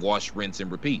know, wash, rinse,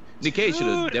 and repeat. Nick Cage should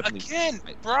have definitely... Again,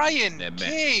 Brian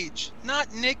Cage,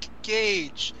 not Nick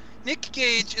Gage. Nick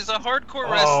Gage is a hardcore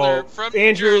wrestler from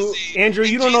New Jersey. Andrew,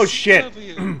 you don't know shit.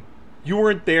 You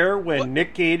weren't there when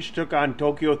Nick Cage took on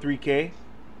Tokyo 3K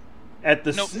at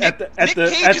the Super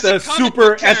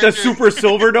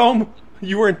Silverdome.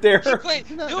 You weren't there.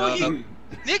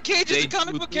 Nick Cage is a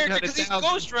comic book character because he's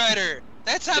Ghost Rider.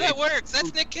 That's how that works.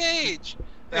 That's Nick Cage.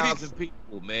 1,000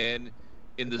 people, man.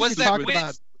 In the What's that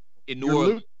about? In New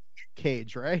Orleans.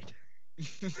 Cage, right?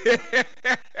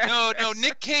 No.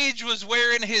 Nick Cage was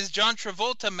wearing his John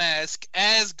Travolta mask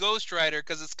as Ghost Rider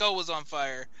because his skull was on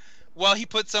fire while he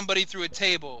put somebody through a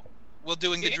table while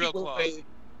doing the drill claws.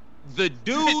 The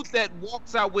dude that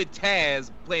walks out with Taz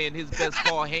playing his best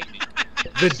Paul Heyman.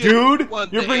 The dude?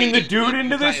 You're bringing the dude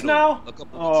into this now?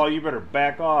 Oh, you better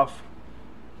back off.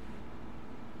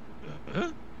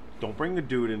 Don't bring the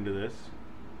dude into this.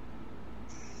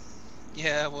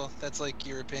 Yeah, well, that's like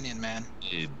your opinion, man.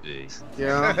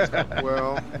 Yeah,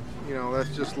 well, you know,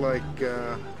 that's just like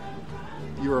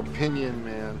your opinion,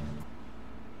 man.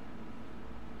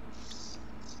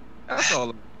 That's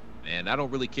all, man. I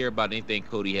don't really care about anything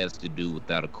Cody has to do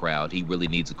without a crowd. He really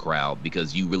needs a crowd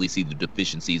because you really see the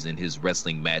deficiencies in his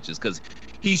wrestling matches because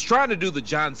he's trying to do the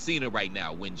John Cena right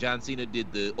now. When John Cena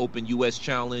did the Open US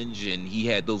Challenge and he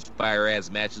had those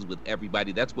fire-ass matches with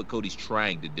everybody, that's what Cody's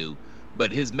trying to do.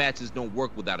 But his matches don't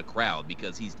work without a crowd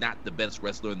because he's not the best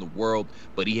wrestler in the world,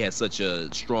 but he has such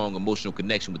a strong emotional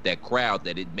connection with that crowd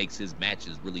that it makes his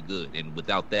matches really good. And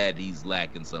without that, he's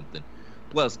lacking something.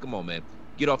 Plus, come on, man.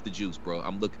 Get off the juice, bro.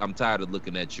 I'm tired of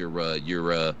looking at your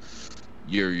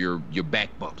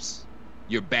back bumps,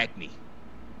 your back knee.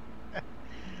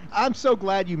 I'm so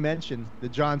glad you mentioned the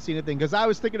John Cena thing because I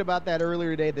was thinking about that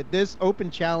earlier today. That this Open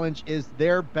Challenge is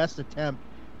their best attempt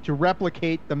to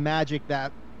replicate the magic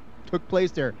that took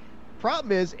place there.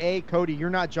 Problem is, A, Cody, you're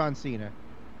not John Cena,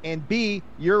 and B,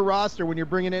 your roster when you're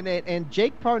bringing in it. And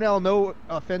Jake Parnell, no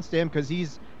offense to him, because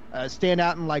he's stand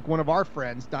out in like one of our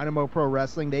friends, Dynamo Pro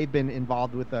Wrestling. They've been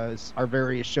involved with us, our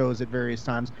various shows at various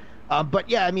times. But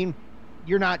yeah, I mean,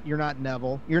 you're not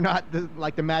Neville. You're not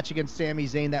like the match against Sami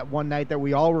Zayn that one night that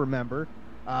we all remember,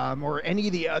 or any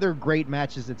of the other great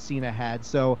matches that Cena had.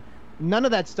 So none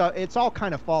of that stuff. It's all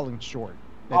kind of falling short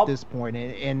at this point.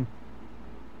 And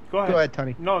go ahead,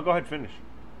 Tony. No, go ahead, finish.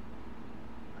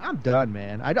 I'm done,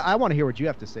 man. I want to hear what you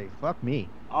have to say. Fuck me.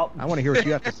 I want to hear what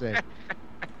you have to say.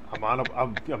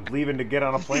 I'm leaving to get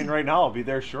on a plane right now. I'll be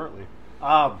there shortly.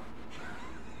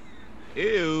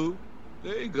 Ew.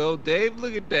 There you go, Dave.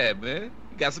 Look at that, man.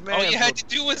 You got some ass. All you had to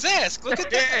do was ask. Look at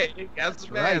that. You got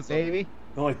some right, ass, baby. It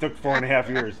only took 4.5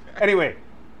 years. Anyway,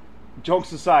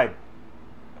 jokes aside.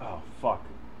 Oh, fuck.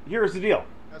 Here's the deal.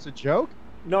 That's a joke?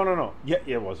 No. Yeah,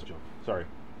 it was a joke. Sorry.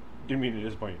 Didn't mean to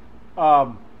disappoint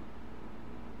you.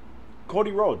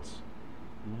 Cody Rhodes.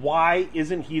 why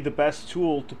isn't he the best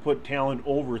tool to put talent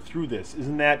over through this?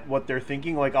 Isn't that what they're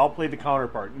thinking? Like, I'll play the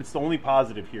counterpart. And it's the only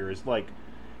positive here is, like,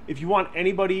 if you want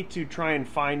anybody to try and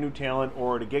find new talent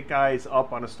or to get guys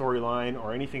up on a storyline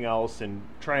or anything else and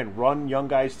try and run young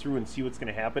guys through and see what's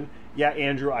going to happen, yeah,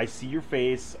 Andrew, I see your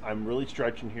face. I'm really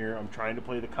stretching here. I'm trying to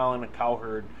play the Colin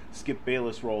Cowherd, Skip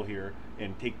Bayless role here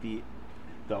and take the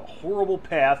horrible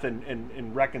path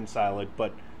and reconcile it,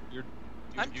 but you're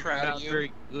proud of you.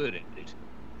 Very good at it.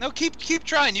 No, keep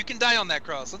trying. You can die on that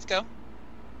cross. Let's go.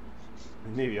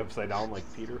 Maybe upside down like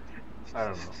Peter. I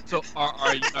don't know. So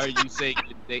are you saying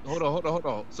hold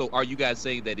on. So are you guys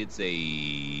saying that it's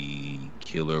a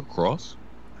killer cross?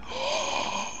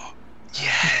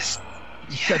 Yes.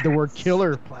 You said the word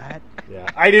killer, Platt. Yeah,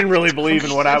 I didn't really believe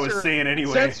in what I was saying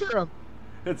anyway. Censor him.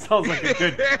 It sounds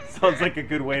like a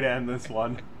good way to end this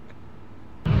one.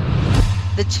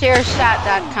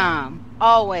 TheChairshot.com.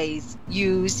 Always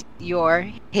use your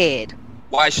head.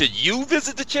 Why should you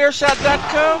visit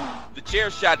TheChairshot.com?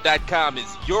 TheChairshot.com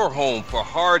is your home for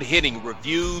hard-hitting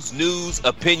reviews, news,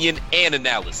 opinion, and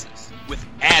analysis with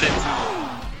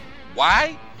attitude.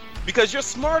 Why? Because you're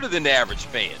smarter than the average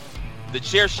fan.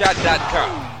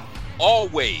 TheChairshot.com.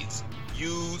 Always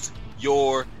use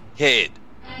your head.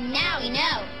 Now we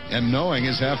know. And knowing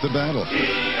is half the battle.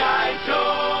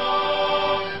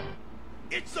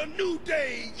 It's a new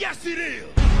day. Yes, it is.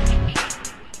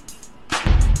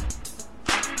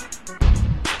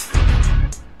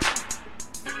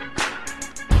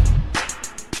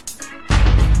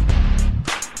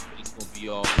 It's gonna be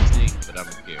all thing, but I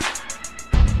don't care.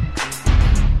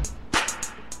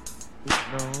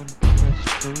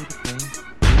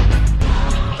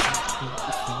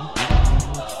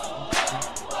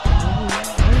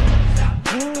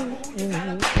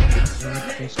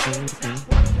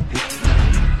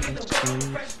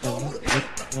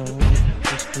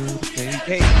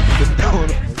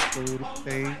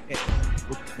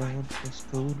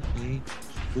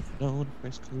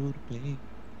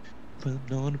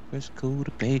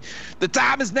 The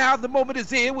time is now, the moment is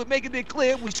here. We're making it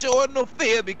clear. We sure no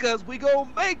fear because we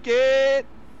gon' make it.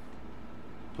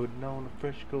 Putting on a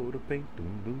fresh coat of paint.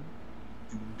 Doom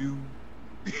doom.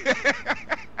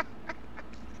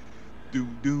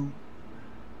 Doom doom.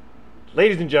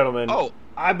 Ladies and gentlemen, oh,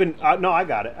 I've been no, I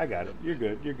got it. You're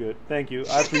good. Thank you.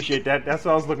 I appreciate that. That's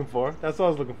what I was looking for. The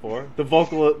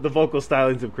vocal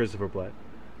stylings of Christopher Platt.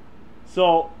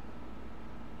 So,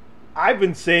 I've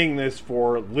been saying this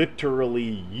for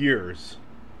literally years.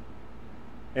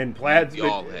 And Platt's we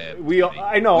all have.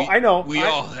 I know. We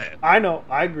all have. I know.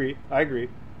 I agree.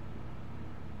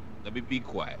 Let me be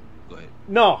quiet. Go ahead.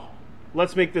 No.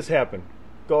 Let's make this happen.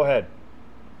 Go ahead.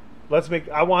 Let's make.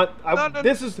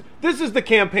 This is the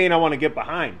campaign I want to get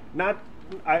behind. Not.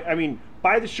 I mean,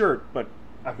 buy the shirt, but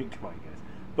I mean, come on, guys.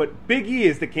 But Big E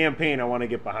is the campaign I want to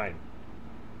get behind.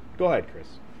 Go ahead, Chris.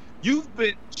 You've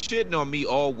been shitting on me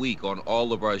all week on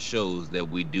all of our shows that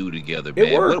we do together, man.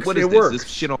 It works. What is this? This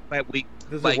shit on Platt Week?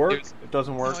 Does it work? It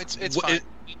doesn't work. No, it's fine.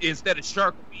 Instead of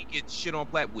Shark Week, it's shit on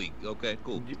Platt Week. Okay,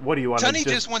 cool. What do you want? Tunney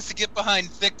just wants to get behind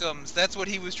Thickums. That's what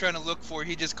he was trying to look for.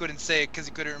 He just couldn't say it because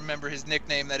he couldn't remember his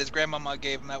nickname that his grandmama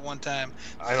gave him that one time.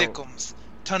 Thickums.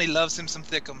 Tunney loves him some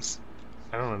Thickums.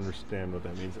 I don't understand what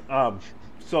that means.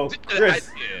 So Chris,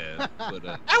 that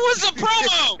was a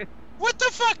promo. What the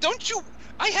fuck? Don't you?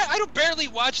 I don't barely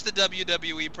watch the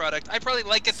WWE product. I probably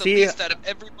like it the least out of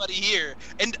everybody here,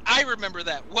 and I remember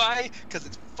that. Why? Because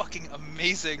it's fucking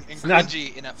amazing and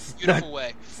cringy in a beautiful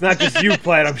way. It's not just you,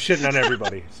 Platt. I'm shitting on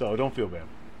everybody, so don't feel bad,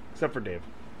 except for Dave.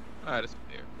 All right, that's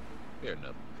fair. Fair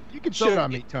enough. You can shit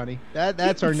on me, Tunney.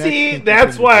 That's our next. See,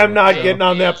 that's why I'm not getting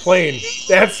on that plane.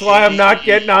 That's why I'm not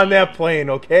getting on that plane.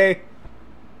 Okay.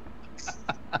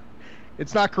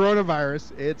 It's not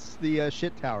coronavirus. It's the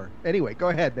shit tower. Anyway, go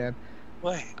ahead, man.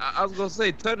 I was gonna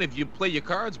say, Tunney, if you play your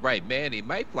cards right, man, he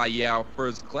might fly you out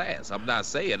first class. I'm not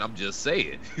saying. I'm just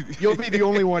saying. You'll be the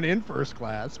only one in first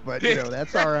class, but you know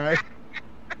that's all right.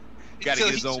 Got to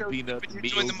get his own peanuts.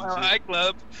 Join the Mile High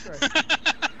Club.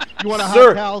 You want a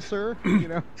hot towel, sir? You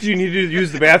know. Do you need to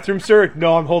use the bathroom, sir?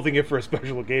 No, I'm holding it for a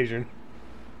special occasion.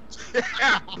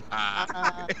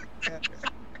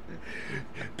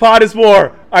 Pot is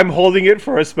war. I'm holding it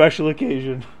for a special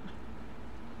occasion.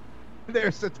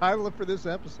 There's the title for this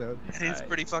episode. It's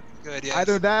pretty fucking good, yes.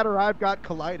 Either that or I've got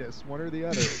colitis, one or the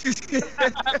other.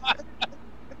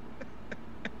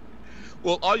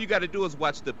 Well, all you got to do is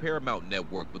watch the Paramount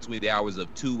Network between the hours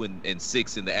of 2 and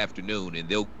 6 in the afternoon, and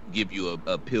they'll give you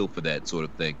a pill for that sort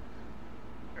of thing.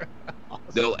 Awesome.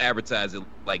 They'll advertise it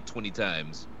like 20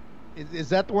 times. Is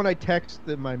that the one I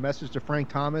texted my message to Frank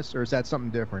Thomas, or is that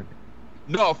something different?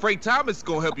 No, Frank Thomas is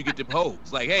gonna help you get them hoes.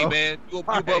 Like, hey man, you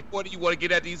above 40, you want to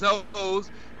get at these hoes?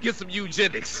 Get some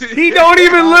eugenics. He don't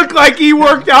even look like he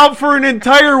worked out for an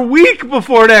entire week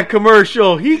before that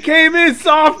commercial. He came in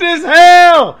soft as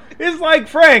hell. It's like,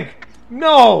 Frank,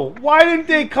 no. Why didn't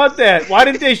they cut that? Why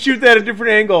didn't they shoot that at a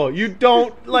different angle? You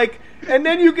don't like. And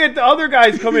then you get the other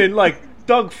guys come in like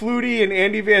Doug Flutie and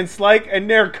Andy Van Slyke, and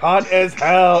they're cut as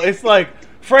hell. It's like,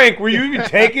 Frank, were you even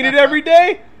taking it every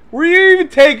day? Were you even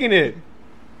taking it?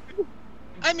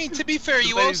 I mean, to be fair,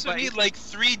 you also need like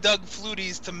 3 Doug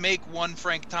Fluties to make one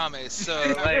Frank Thomas. So,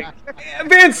 like,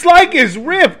 Van Slyke is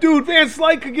ripped, dude. Van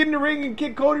Slyke could get in the ring and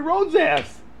kick Cody Rhodes'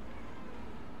 ass.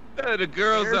 The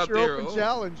girls There's out your there. open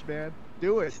challenge, man.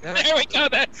 Do it. there we go.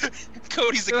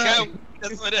 Cody's a cow.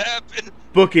 That's what happened.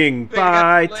 Booking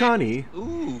by Tunney.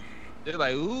 Ooh, they're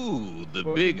like, ooh, the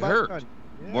Booking big by hurt. Tunney.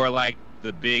 Yeah. More like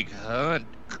the big hunt.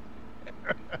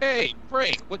 Hey,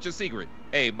 Frank, what's your secret?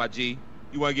 Hey, my G,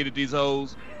 you want to get at these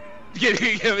hoes? Get some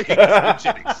eugenics.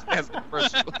 That's the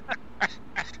first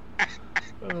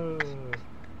one.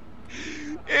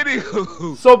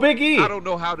 Anywho, so Big E. I don't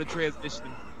know how to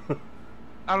transition.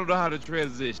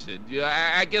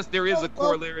 Yeah, I guess there is a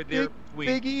corollary there between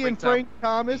Big E and Frank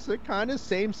Thomas are kind of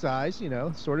same size,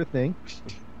 sort of thing.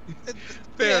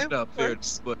 Fair enough.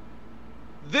 But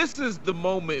this is the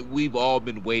moment we've all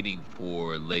been waiting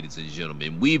for, ladies and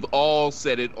gentlemen. We've all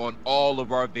said it on all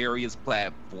of our various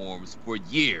platforms for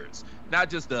years. Not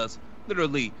just us,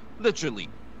 literally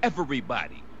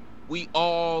everybody. We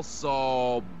all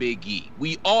saw Big E.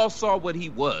 We all saw what he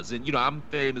was. And, I'm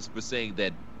famous for saying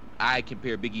that I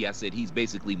compare Big E. I said he's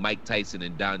basically Mike Tyson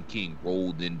and Don King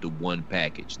rolled into one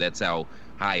package. That's how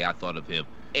high I thought of him.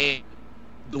 And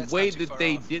the way that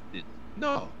they did it,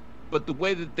 but the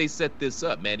way that they set this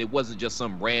up, man, it wasn't just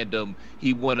some random.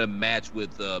 He won a match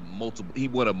with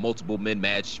multiple men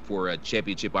match for a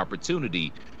championship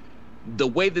opportunity. The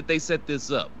way that they set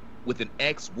this up with an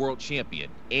ex-world champion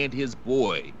and his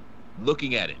boy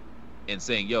looking at it and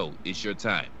saying, "Yo, it's your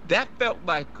time." That felt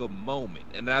like a moment,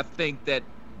 and I think that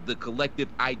the collective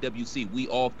IWC, we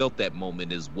all felt that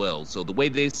moment as well. So the way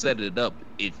they set it up,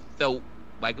 it felt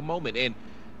like a moment, and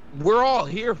we're all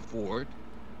here for it.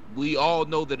 We all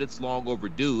know that it's long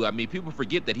overdue. I mean, people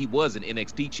forget that he was an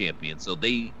NXT champion, so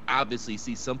they obviously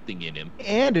see something in him.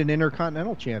 And an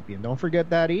Intercontinental champion. Don't forget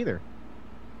that either.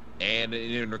 And an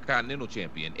Intercontinental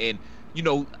champion. And,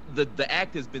 the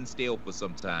act has been stale for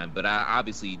some time, but I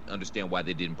obviously understand why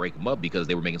they didn't break him up, because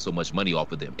they were making so much money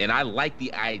off of them. And I like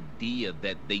the idea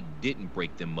that they didn't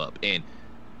break them up. And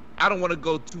I don't want to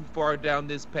go too far down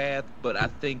this path, but I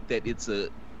think that it's a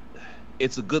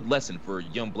good lesson for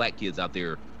young black kids out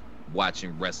there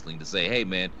watching wrestling to say, hey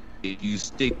man, if you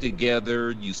stick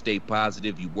together, you stay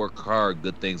positive, you work hard,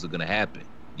 good things are going to happen.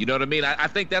 You know what I mean? I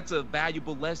think that's a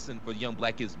valuable lesson for young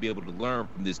black kids to be able to learn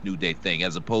from this New Day thing,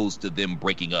 as opposed to them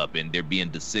breaking up and there being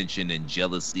dissension and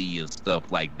jealousy and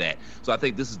stuff like that. So I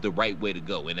think this is the right way to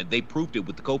go. And they proved it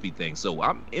with the Kofi thing. So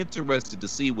I'm interested to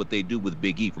see what they do with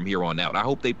Big E from here on out. I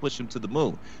hope they push him to the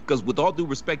moon. Because with all due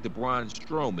respect to Braun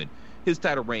Strowman, his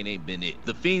title reign ain't been it.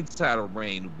 The Fiend's title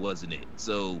reign wasn't it.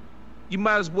 So you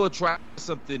might as well try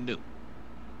something new.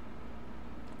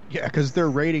 Yeah, because their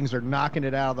ratings are knocking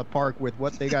it out of the park with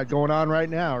what they got going on right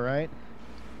now, right?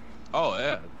 Oh,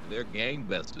 yeah. They're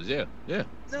gangbusters. Yeah.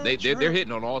 No, they're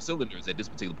hitting on all cylinders at this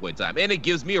particular point in time. And it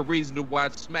gives me a reason to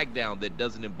watch SmackDown that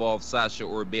doesn't involve Sasha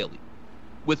or Bayley.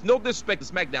 With no disrespect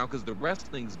to SmackDown, because the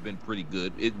wrestling's been pretty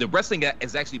good. The wrestling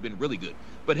has actually been really good.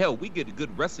 But hell, we get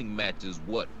good wrestling matches,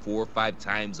 4 or 5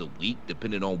 times a week,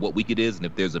 depending on what week it is and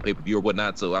if there's a pay-per-view or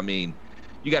whatnot. So, I mean,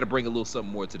 you got to bring a little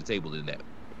something more to the table than that.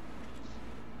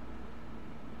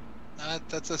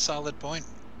 That's a solid point.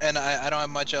 And I don't have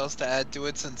much else to add to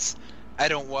it, since I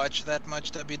don't watch that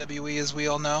much WWE, as we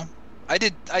all know. I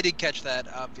did catch that,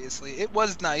 obviously. It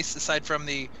was nice, aside from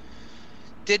maybe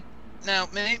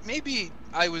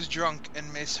I was drunk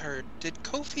and misheard. Did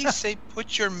Kofi say,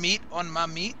 "Put your meat on my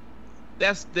meat"?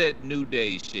 That's that New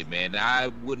Day shit, man.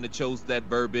 I wouldn't have chose that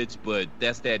verbiage, but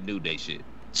that's that New Day shit.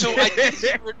 So I did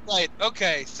hear it right.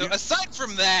 Okay, so aside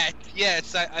from that,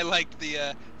 yes, I liked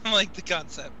the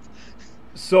concept.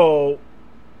 So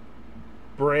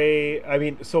we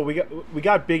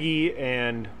got Big E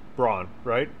and Braun,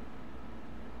 right?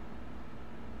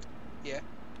 Yeah.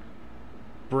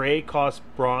 Bray costs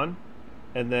Braun,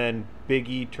 and then Big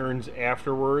E turns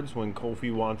afterwards when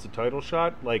Kofi wants a title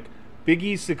shot. Like, Big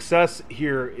E's success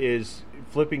here is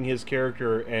flipping his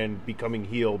character and becoming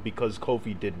heel because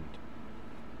Kofi didn't.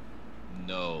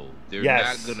 No, they're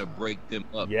not going to break them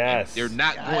up. Yes. They're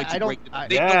not going to break them up.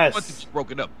 They don't want to be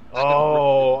broken up.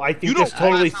 I think this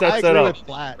totally sets that up.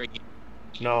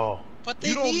 No. But they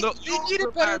You don't need, know- they you don't need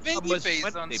a better realize how much babyface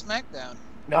money on they- SmackDown.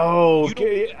 No, You don't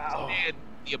understand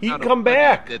the He amount come of money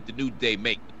back. that the New Day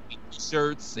make.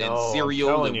 Shirts and No, I'm cereal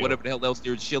telling and you. whatever the hell else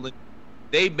they're shilling.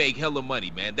 They make hella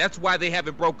money, man. That's why they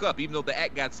haven't broke up, even though the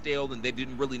act got stale and they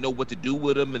didn't really know what to do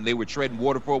with them and they were treading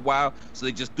water for a while, so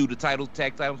they just threw the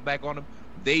tag titles back on them.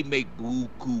 They make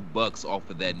buku bucks off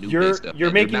of that New Day stuff. You're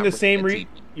man. They're making not the worth same that TV.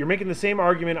 you're making the same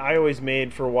argument I always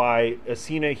made for why a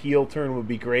Cena heel turn would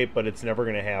be great, but it's never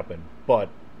going to happen. But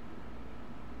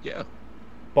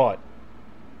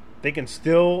they can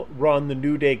still run the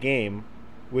New Day game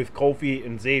with Kofi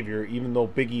and Xavier, even though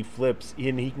Big E flips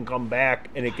and he can come back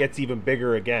and it gets even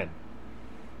bigger again.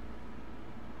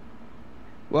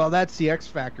 Well, that's the X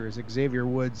factor, is Xavier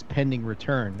Woods' pending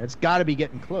return. That's got to be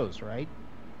getting close, right?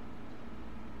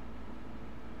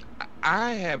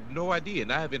 I have no idea,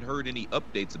 and I haven't heard any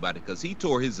updates about it because he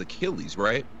tore his Achilles,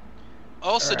 right?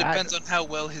 Also Or depends on how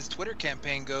well his Twitter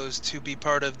campaign goes to be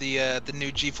part of the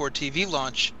new G4 TV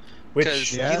launch. Which- Because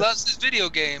he Yes. loves his video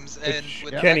games, and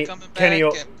with Kenny, that coming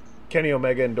back, Kenny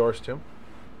Omega endorsed him.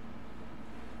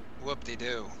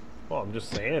 whoop-de-doo. Well, I'm just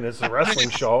saying, it's a wrestling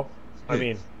show. I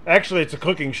mean, actually, it's a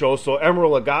cooking show, so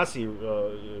Emerald Lagasse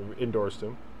endorsed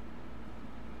him.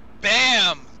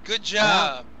 Bam! Good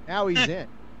job. Now he's in.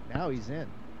 Now he's in.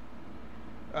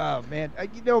 Oh man,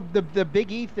 the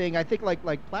Big E thing. I think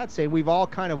like Platt said, we've all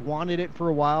kind of wanted it for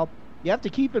a while. You have to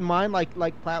keep in mind,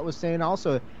 like Platt was saying,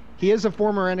 also he is a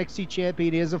former NXT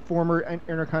champion. He is a former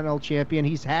Intercontinental champion.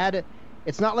 He's had.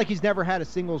 It's not like he's never had a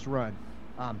singles run.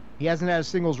 He hasn't had a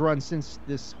singles run since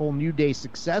this whole New Day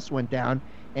success went down,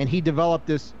 and he developed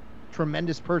this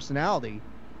tremendous personality.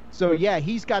 So yeah,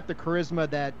 he's got the charisma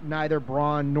that neither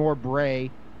Braun nor Bray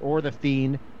or The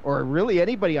Fiend or really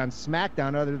anybody on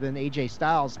SmackDown other than AJ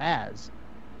Styles has.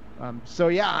 So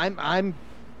yeah, I'm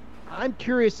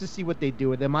curious to see what they do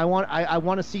with him. I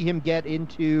want to see him get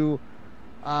into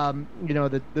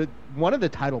the one of the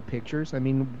title pictures. I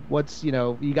mean,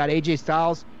 you got AJ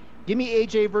Styles. Give me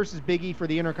AJ versus Big E for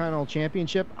the Intercontinental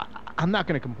Championship. I'm not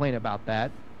going to complain about that.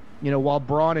 While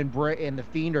Braun and Bray and The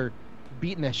Fiend are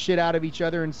beating the shit out of each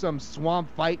other in some swamp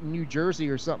fight in New Jersey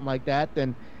or something like that,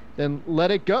 then let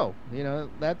it go.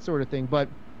 That sort of thing. But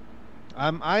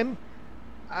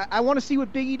I want to see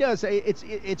what Big E does.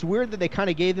 It's weird that they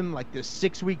kind of gave him like this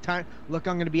 6-week time. Look,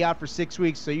 I'm going to be out for 6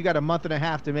 weeks, so you got a month and a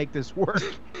half to make this work.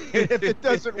 And if it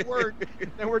doesn't work,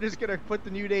 then we're just going to put the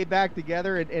New Day back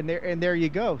together, and there you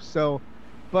go. So,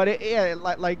 but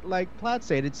like Platt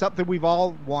said, it's something we've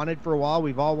all wanted for a while.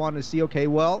 We've all wanted to see. Okay,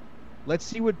 well, let's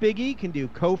see what Big E can do.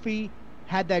 Kofi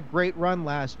had that great run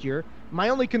last year. My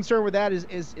only concern with that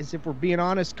is if we're being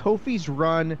honest, Kofi's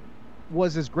run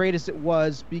was as great as it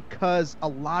was because a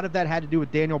lot of that had to do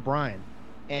with Daniel Bryan.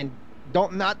 And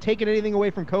not taking anything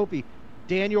away from Kofi,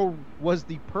 Daniel was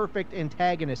the perfect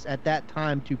antagonist at that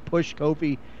time to push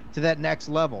Kofi to that next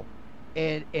level.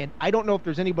 And I don't know if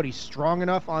there's anybody strong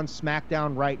enough on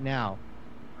SmackDown right now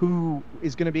who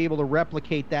is going to be able to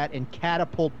replicate that and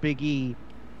catapult Big E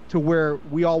to where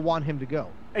we all want him to go.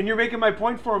 And you're making my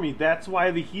point for me. That's why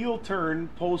the heel turn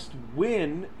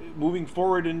post-win, moving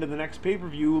forward into the next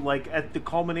pay-per-view, like at the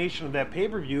culmination of that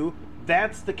pay-per-view,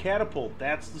 that's the catapult.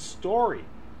 That's the story.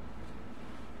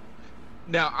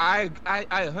 Now, I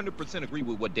 100% agree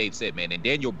with what Dave said, man. And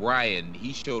Daniel Bryan,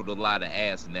 he showed a lot of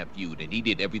ass in that feud, and he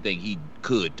did everything he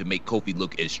could to make Kofi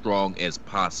look as strong as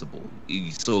possible.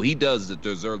 So he does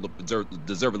deserve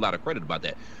a lot of credit about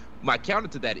that. My counter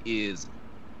to that is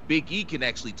Big E can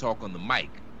actually talk on the mic.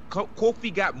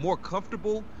 Kofi got more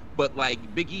comfortable, but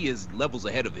like Big E is levels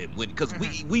ahead of him because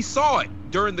we saw it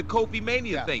during the Kofi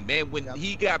Mania thing, man. When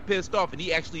he got pissed off and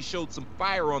he actually showed some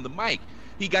fire on the mic.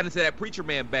 He got into that preacher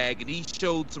man bag and he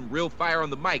showed some real fire on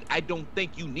the mic. I don't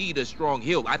think you need a strong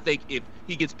heel. I think if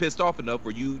he gets pissed off enough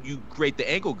or you create the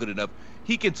angle good enough,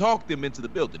 he can talk them into the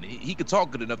building. He can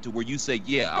talk good enough to where you say,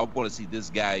 yeah, I want to see this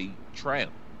guy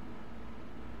triumph.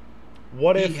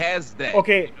 What if he has that?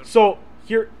 Okay, so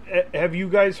here, have you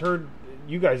guys heard?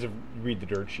 You guys have read the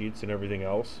dirt sheets and everything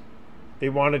else. They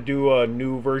want to do a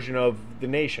new version of The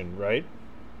Nation, right?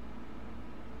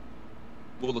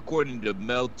 Well, according to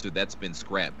Meltzer, that's been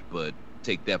scrapped, but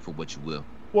take that for what you will.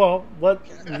 Well, I will.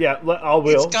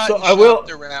 It's gotten So I will.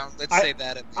 shopped around. Let's say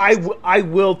that at least. I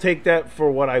will take that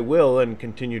for what I will and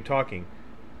continue talking.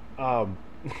 But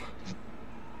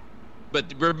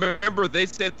remember, they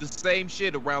said the same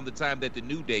shit around the time that the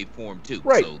New Day formed too.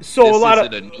 Right. So a this lot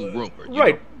isn't of a new rumor. Right.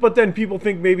 You know? But then people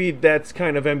think maybe that's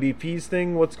kind of MVP's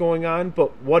thing. What's going on?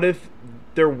 But what if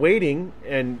they're waiting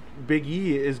and Big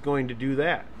E is going to do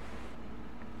that?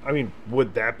 I mean,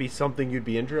 would that be something you'd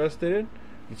be interested in?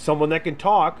 Someone that can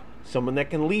talk, someone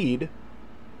that can lead.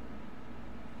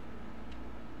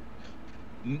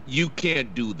 You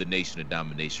can't do the Nation of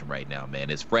Domination right now, man.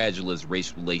 As fragile as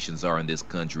race relations are in this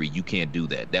country, you can't do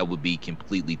that. That would be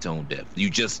completely tone deaf. You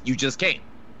just can't.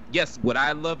 Yes, would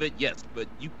I love it? Yes, but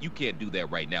you can't do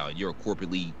that right now. You're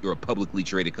a publicly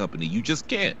traded company. You just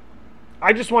can't.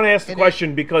 I just want to ask the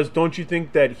question because don't you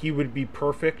think that he would be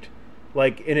perfect,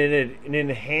 like in an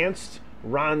enhanced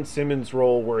Ron Simmons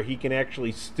role where he can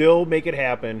actually still make it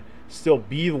happen, still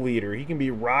be the leader. He can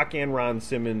be Rock and Ron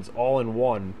Simmons all in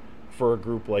one for a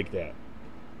group like that.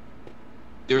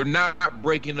 They're not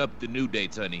breaking up the New Day,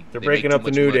 Tunney. They're breaking up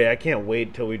the New Day. I can't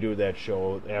wait till we do that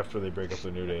show after they break up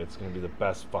the New Day. It's going to be the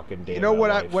best fucking day. You know of my what?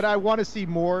 life. What I want to see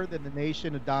more than the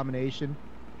Nation of Domination.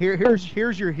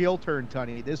 Here's your heel turn,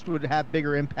 Tunney. This would have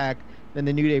bigger impact than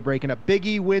the New Day breaking up. Big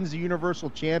E wins the Universal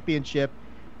Championship.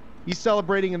 He's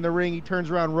celebrating in the ring. He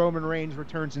turns around. Roman Reigns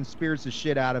returns and spears the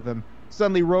shit out of him.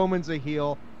 Suddenly, Roman's a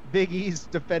heel. Big E's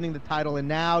defending the title, and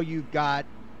now you've got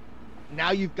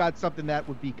something that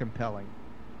would be compelling.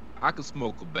 I could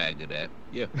smoke a bag of that.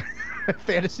 Yeah.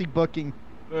 Fantasy booking.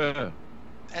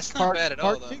 That's not bad at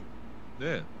all, though.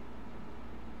 Yeah.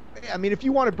 I mean, if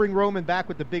you want to bring Roman back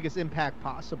with the biggest impact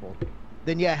possible,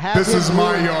 then you have. This is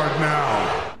my yard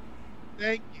now.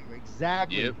 Thank you.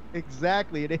 Exactly. Yep.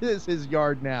 Exactly. It is his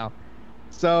yard now.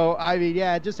 So, I mean,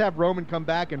 yeah, just have Roman come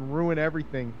back and ruin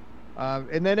everything.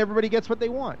 And then everybody gets what they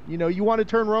want. You know, you want to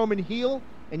turn Roman heel,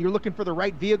 and you're looking for the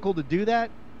right vehicle to do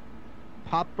that.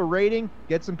 Pop a rating,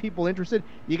 get some people interested.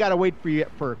 You got to wait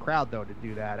for a crowd, though, to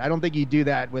do that. I don't think you do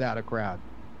that without a crowd.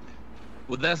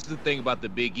 Well, that's the thing about the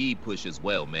Big E push as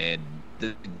well, man.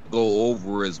 To go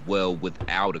over as well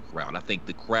without a crowd. I think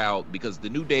the crowd, because the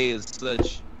New Day is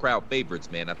such crowd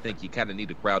favorites, man, I think you kind of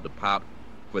need a crowd to pop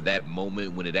for that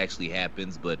moment when it actually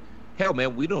happens. But hell,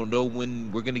 man, we don't know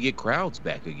when we're going to get crowds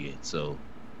back again. So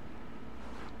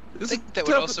I think that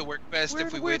would also work best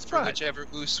if we wait for whichever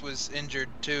Uso was injured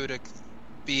too to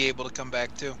be able to come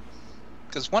back too.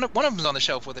 Because one of them's on the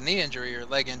shelf with a knee injury or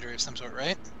leg injury of some sort,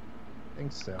 right? I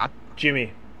think so.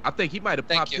 Jimmy. I think he might have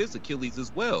popped his Achilles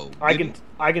as well. I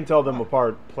can tell them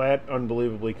apart. Platt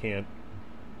unbelievably can't.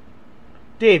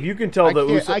 Dave, you can tell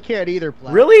I can't either,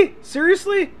 Platt. Really?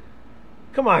 Seriously?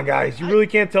 Come on, guys. You really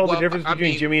can't tell the difference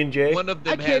between Jimmy and Jay? One of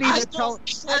them I can't even tell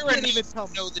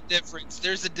the difference.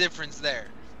 There's a difference there.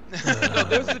 No,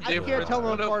 there's a difference. I can't tell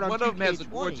them apart on one of them has a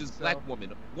 2K20, gorgeous black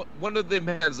woman. One of them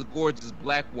has a gorgeous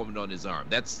black woman on his arm.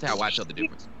 That's how I tell the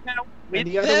difference. And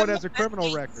the other one has a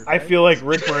criminal record. I feel like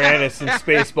Rick Moranis in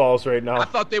Spaceballs right now. I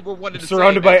thought they were one of the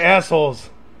surrounded same. by assholes.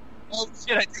 Oh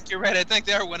shit! I think you're right. I think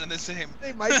they are one and the same.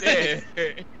 They might be.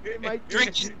 They might be.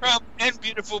 Drinking Trump and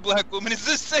beautiful black woman is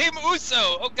the same Uso.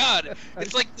 Oh god,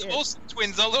 it's like the Olsen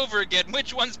twins all over again.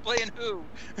 Which one's playing who?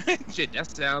 Shit,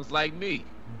 that sounds like me.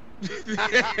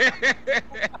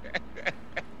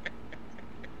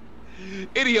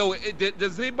 Anyway,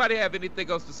 does anybody have anything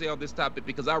else to say on this topic?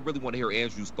 Because I really want to hear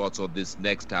Andrew's thoughts on this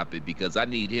next topic, because I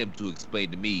need him to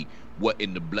explain to me what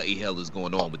in the bloody hell is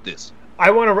going on with this. I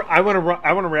want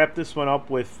to wrap this one up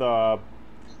with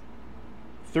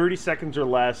 30 seconds or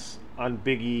less on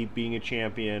Big E being a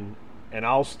champion, and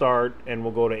I'll start, and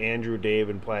we'll go to Andrew, Dave,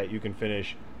 and Platt. You can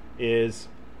finish.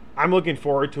 I'm looking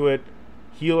forward to it.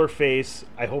 Heel or face,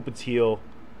 I hope it's heel.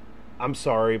 I'm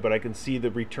sorry, but I can see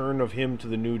the return of him to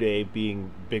the New Day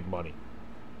being big money.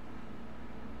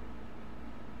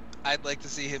 I'd like to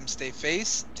see him stay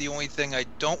face. The only thing I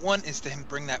don't want is to him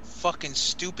bring that fucking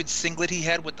stupid singlet he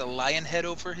had with the lion head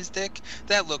over his dick.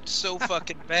 That looked so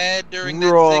fucking bad during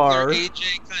that Ziggler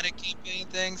AJ kind of campaign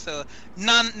thing. So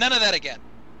none of that again.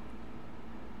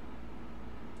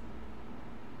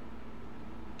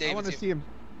 I want to see him.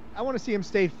 I want to see him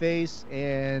stay face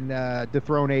and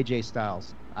dethrone AJ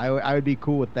Styles. I would be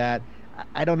cool with that.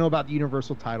 I don't know about the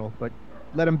Universal title, but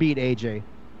let him beat AJ.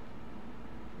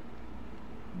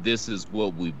 This is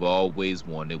what we've always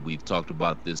wanted. We've talked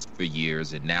about this for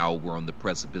years, and now we're on the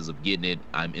precipice of getting it.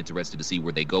 I'm interested to see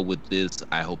where they go with this.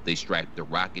 I hope they strap the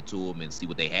rocket to him and see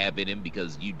what they have in him,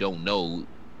 because you don't know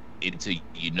until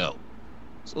you know.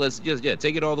 So let's just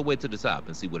take it all the way to the top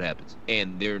and see what happens.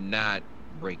 And they're not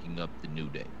breaking up the New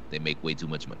Day. They make way too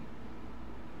much money.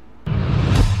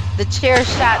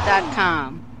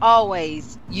 TheChairshot.com.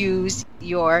 Always use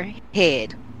your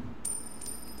head.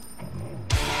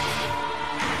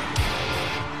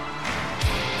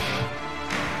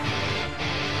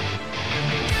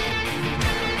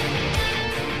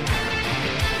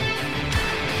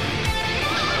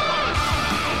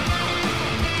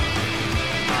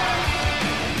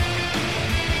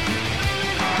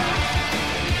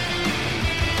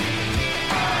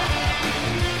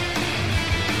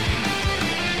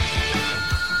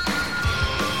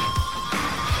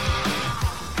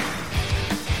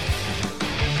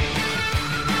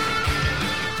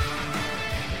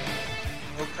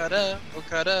 Okada.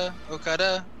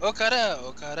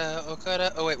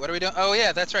 Oh wait, what are we doing? Oh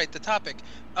yeah, that's right, the topic.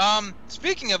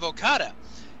 Speaking of Okada,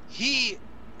 he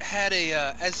had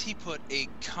as he put, a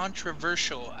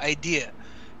controversial idea,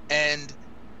 and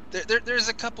there's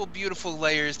a couple beautiful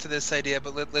layers to this idea,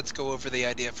 but let's go over the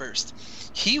idea first.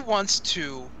 He wants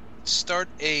to start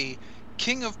a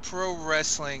King of Pro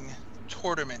Wrestling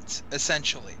tournament,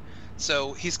 essentially.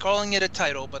 So he's calling it a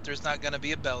title, but there's not going to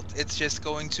be a belt. It's just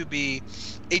going to be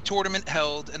a tournament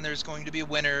held, and there's going to be a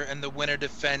winner, and the winner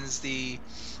defends the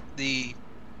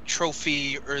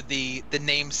trophy or the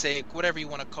namesake, whatever you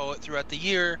want to call it, throughout the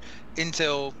year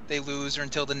until they lose or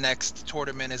until the next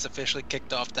tournament is officially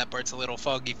kicked off. That part's a little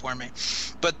foggy for me.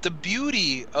 But the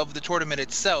beauty of the tournament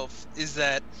itself is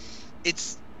that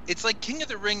it's like King of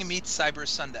the Ring meets Cyber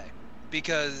Sunday,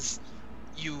 because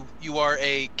you are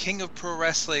a King of Pro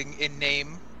Wrestling in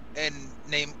name, and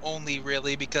name only,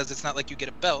 really, because it's not like you get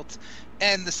a belt.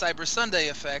 And the Cyber Sunday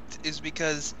effect is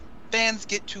because fans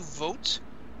get to vote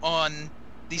on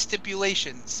the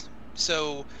stipulations.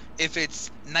 So if it's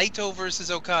Naito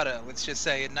versus Okada, let's just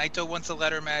say, and Naito wants a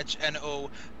ladder match and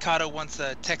Okada wants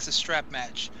a Texas strap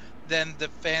match, then the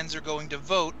fans are going to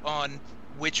vote on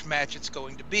which match it's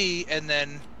going to be, and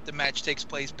then the match takes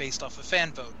place based off a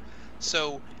fan vote.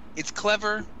 So it's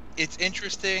clever, it's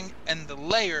interesting, and the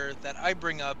layer that I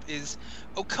bring up is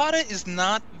Okada is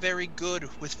not very good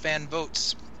with fan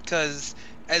votes, because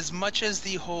as much as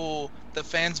the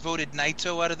fans voted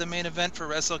Naito out of the main event for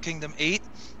Wrestle Kingdom 8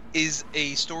 is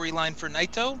a storyline for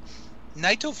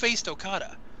Naito faced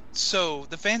Okada. So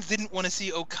the fans didn't want to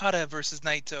see Okada versus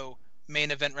Naito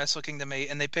main event Wrestle Kingdom 8,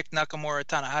 and they picked Nakamura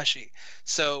Tanahashi.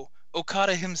 So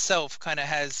Okada himself kind of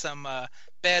has some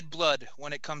bad blood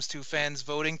when it comes to fans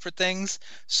voting for things,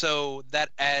 so that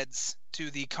adds to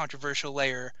the controversial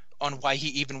layer on why he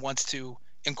even wants to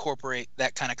incorporate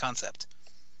that kind of concept.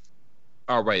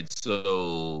 All right,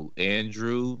 so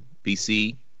Andrew,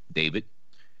 PC, David,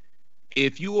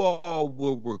 if you all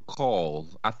will recall,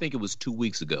 I think it was 2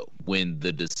 weeks ago when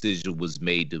the decision was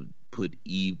made to put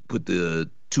the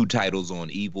two titles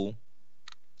on Evil,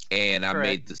 and I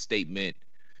made the statement.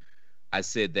 I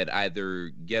said that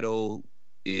either Geto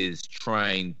is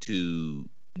trying to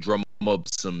drum up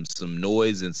some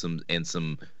noise and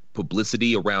some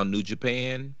publicity around New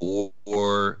Japan,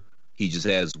 or he just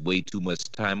has way too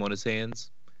much time on his hands.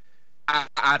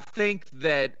 I think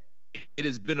that it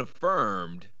has been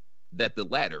affirmed that the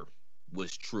latter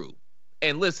was true.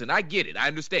 And listen, I get it. I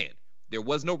understand. There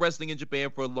was no wrestling in Japan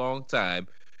for a long time.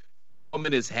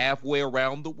 Woman is halfway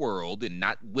around the world and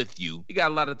not with you. You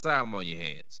got a lot of time on your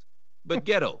hands. But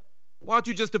Geto, why don't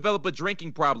you just develop a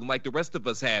drinking problem like the rest of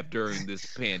us have during this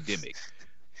pandemic?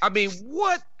 I mean,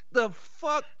 what the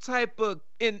fuck type of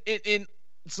in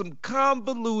some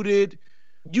convoluted,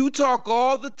 you talk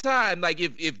all the time. Like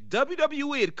if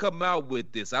WWE had come out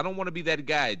with this, I don't want to be that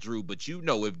guy, Drew, but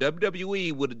if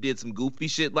WWE would have did some goofy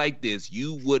shit like this,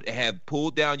 you would have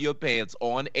pulled down your pants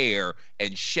on air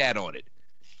and shat on it.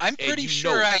 I'm pretty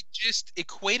sure I just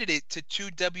equated it to two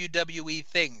WWE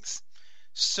things.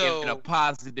 So in a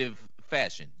positive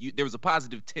fashion. There was a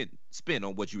positive spin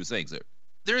on what you were saying, sir.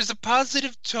 There's a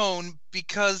positive tone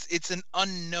because it's an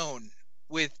unknown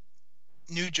with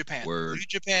New Japan. New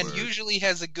Japan usually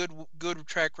has a good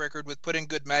track record with putting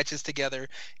good matches together,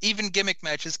 even gimmick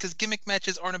matches, because gimmick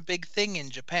matches aren't a big thing in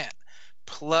Japan.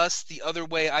 Plus, the other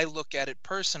way I look at it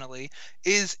personally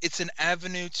is it's an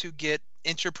avenue to get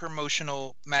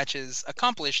interpromotional matches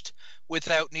accomplished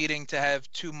without needing to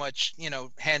have too much,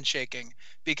 handshaking,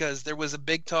 because there was a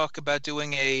big talk about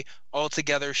doing a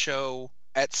all-together show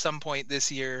at some point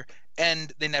this year,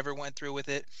 and they never went through with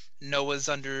it. Noah's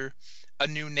under a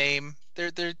new name.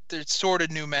 They're sort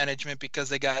of new management because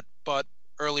they got bought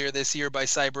earlier this year by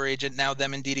Cyber Agent. Now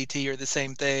them and DDT are the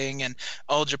same thing, and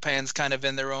All Japan's kind of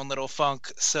in their own little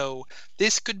funk. So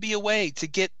this could be a way to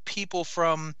get people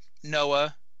from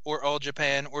Noah or All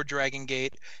Japan or Dragon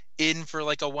Gate in for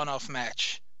like a one-off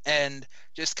match and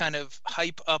just kind of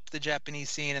hype up the Japanese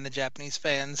scene and the Japanese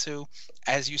fans who,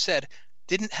 as you said,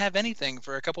 didn't have anything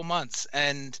for a couple months,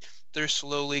 and they're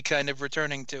slowly kind of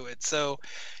returning to it. So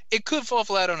it could fall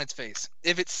flat on its face.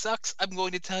 If it sucks, I'm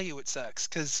going to tell you it sucks,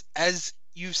 because as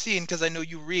you've seen, because I know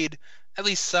you read at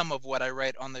least some of what I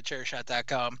write on the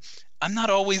Chairshot.com, I'm not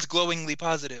always glowingly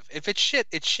positive. If it's shit,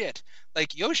 it's shit. Like,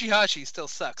 Yoshihashi still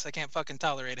sucks. I can't fucking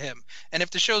tolerate him. And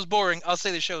if the show's boring, I'll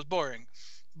say the show's boring.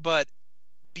 But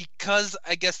because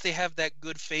I guess they have that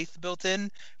good faith built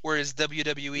in, whereas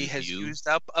WWE has used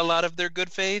up a lot of their good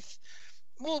faith,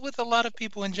 well, with a lot of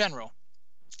people in general.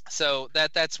 So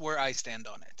that's where I stand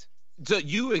on it. So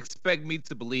you expect me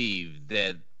to believe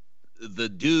that the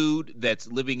dude that's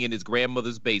living in his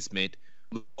grandmother's basement,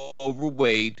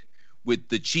 overweight, with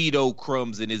the Cheeto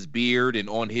crumbs in his beard and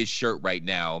on his shirt right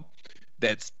now,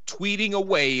 that's tweeting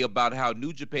away about how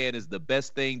New Japan is the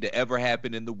best thing to ever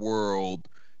happen in the world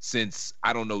since,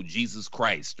 I don't know, Jesus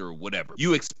Christ or whatever.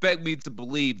 You expect me to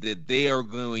believe that they are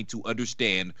going to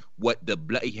understand what the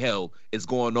bloody hell is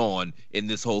going on in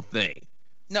this whole thing.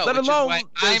 No, Let which alone, is why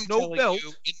there's I'm no telling belt.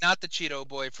 you, and not the Cheeto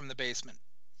boy from the basement.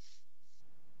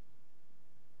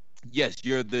 Yes,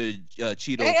 you're the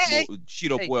Cheeto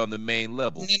Hey. boy on the main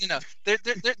level. No.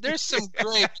 There's some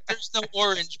grape. There's no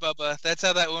orange, Bubba. That's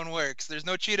how that one works. There's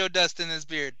no Cheeto dust in his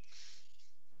beard.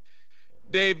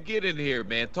 Dave, get in here,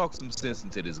 man. Talk some sense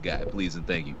into this guy, please and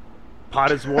thank you.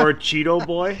 Pot is war, Cheeto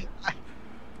boy.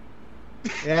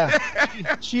 Yeah,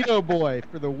 Cheeto boy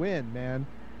for the win, man.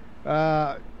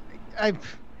 I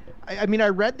mean, I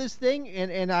read this thing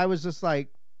and I was just like,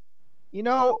 you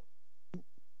know,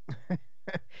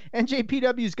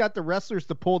 NJPW's got the wrestlers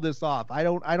to pull this off. I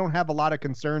don't have a lot of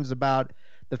concerns about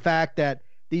the fact that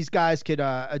these guys could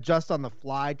adjust on the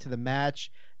fly to the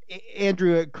match.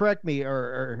 Andrew, correct me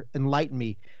or enlighten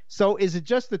me. So is it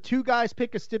just the two guys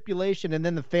pick a stipulation and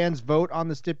then the fans vote on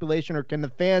the stipulation, or can the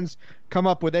fans come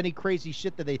up with any crazy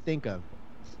shit that they think of?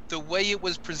 The way it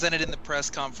was presented in the press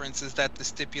conference is that the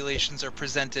stipulations are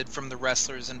presented from the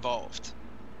wrestlers involved.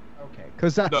 Okay,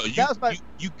 because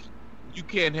you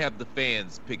can't have the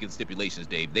fans picking stipulations,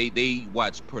 Dave. They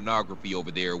watch pornography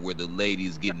over there where the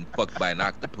lady's getting fucked by an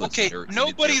octopus. Okay,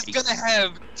 nobody's gonna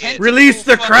have Release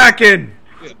the Kraken.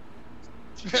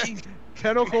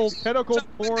 Tentacle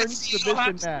porn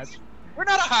submission match. We're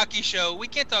not a hockey show. We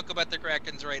can't talk about the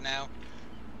Krakens right now.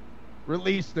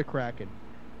 Release the Kraken.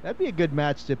 That'd be a good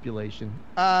match stipulation.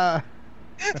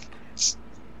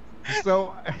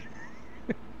 So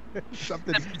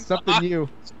something new.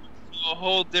 A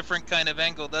whole different kind of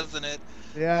angle, doesn't it?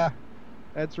 Yeah,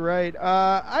 that's right.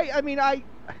 I mean, I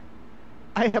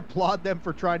applaud them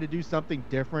for trying to do something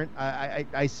different.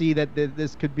 I see that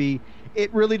this could be.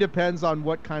 It really depends on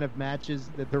what kind of matches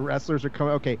that the wrestlers are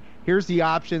coming. Okay, here's the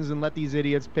options, and let these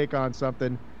idiots pick on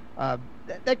something.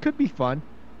 That could be fun.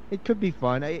 It could be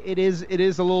fun. It is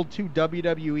a little too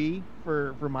WWE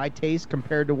for my taste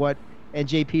compared to what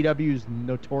NJPW is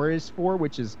notorious for,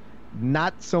 which is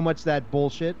not so much that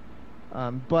bullshit.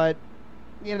 But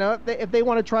you know, if they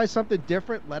want to try something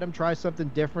different, let them try something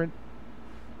different.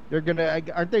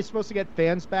 Aren't they supposed to get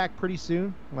fans back pretty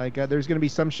soon? Like there's gonna be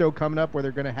some show coming up where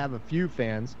they're gonna have a few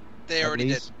fans. They already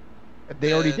did.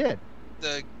 They already did.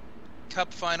 The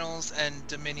Cup Finals and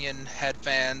Dominion had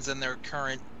fans, and their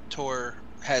current tour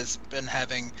has been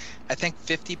having, I think,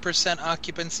 50%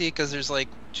 occupancy because there's like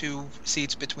 2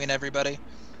 seats between everybody.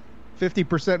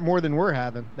 50% more than we're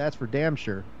having. That's for damn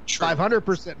sure.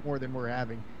 500% more than we're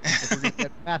having. If we're gonna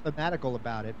get mathematical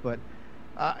about it, but.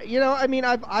 You know, I mean,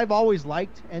 I've always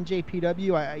liked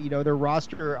NJPW. You know, their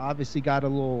roster obviously got a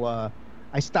little.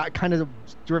 Kind of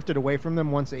drifted away from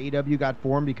them once AEW got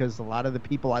formed because a lot of the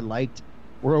people I liked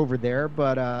were over there.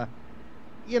 But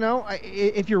you know,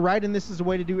 if you're right, and this is a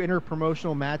way to do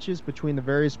inter-promotional matches between the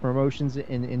various promotions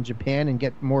in Japan and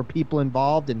get more people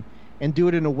involved and do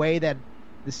it in a way that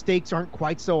the stakes aren't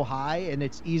quite so high and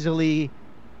it's easily,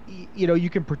 you know,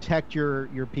 you can protect your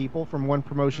people from one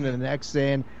promotion to the next,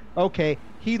 saying, okay,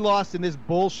 he lost in this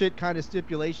bullshit kind of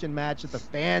stipulation match that the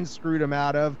fans screwed him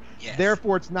out of. Yes.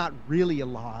 Therefore, it's not really a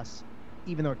loss,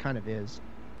 even though it kind of is.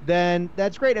 Then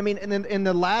that's great. I mean, and then in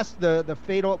the last, the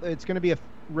fatal, it's going to be a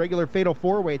regular fatal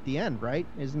 4-way at the end, right?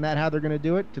 Isn't that how they're going to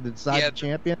do it to decide the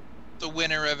champion? The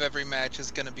winner of every match is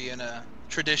going to be in a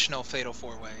traditional fatal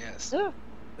 4-way. Yes. Yeah.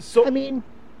 So I mean,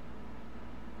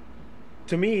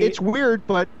 to me, it's weird,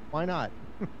 but why not?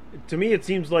 To me, it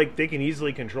seems like they can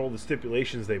easily control the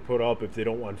stipulations they put up if they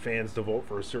don't want fans to vote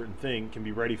for a certain thing, can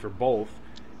be ready for both.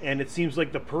 And it seems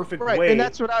like the perfect way. And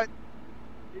that's what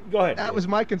Go ahead. That was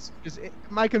my concern.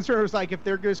 My concern was like if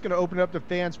they're just going to open up to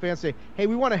fans say, hey,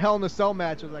 we want a Hell in a Cell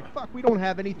match. I was like, fuck, we don't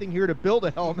have anything here to build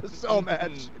a Hell in a Cell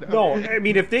match. You know? No, I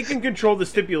mean, if they can control the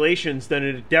stipulations,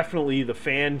 then definitely the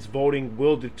fans voting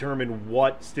will determine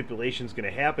what stipulation's going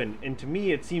to happen. And to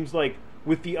me, it seems like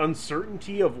with the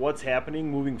uncertainty of what's happening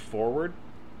moving forward,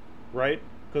 right?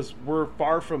 Because we're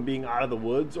far from being out of the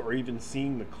woods or even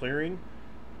seeing the clearing,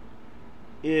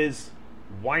 is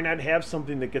why not have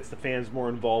something that gets the fans more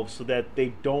involved so that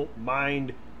they don't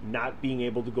mind not being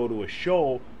able to go to a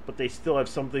show, but they still have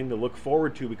something to look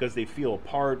forward to because they feel a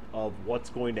part of what's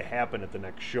going to happen at the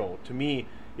next show. To me,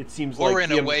 it seems like... Or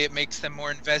in a way, it makes them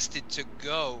more invested to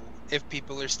go if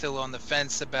people are still on the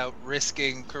fence about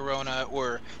risking Corona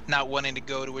or not wanting to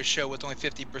go to a show with only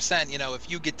 50%. You know, if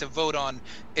you get to vote on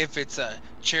if it's a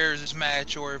chairs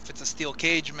match or if it's a steel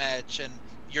cage match and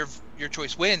your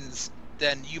choice wins,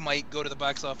 then you might go to the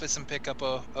box office and pick up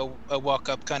a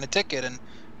walk-up kind of ticket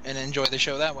and enjoy the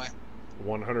show that way.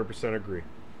 100% agree.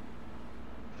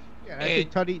 Yeah, I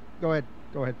think Tunney... Go ahead.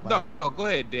 No, go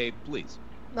ahead, Dave, please.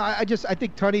 No, I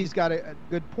think Tunney's got a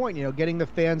good point. You know, getting the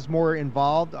fans more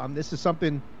involved. This is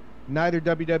something neither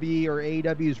WWE or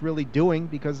AEW is really doing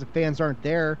because the fans aren't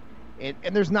there, and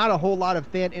there's not a whole lot of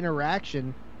fan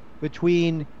interaction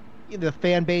between the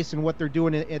fan base and what they're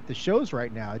doing at the shows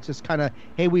right now. It's just kind of,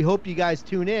 hey, we hope you guys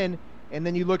tune in, and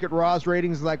then you look at Raw's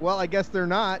ratings like, well, I guess they're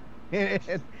not,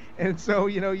 and so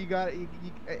you know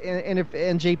and if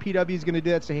NJPW is going to do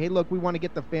that, say, hey, look, we want to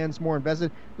get the fans more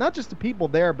invested, not just the people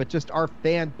there, but just our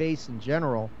fan base in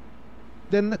general.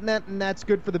 Then that's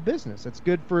good for the business. It's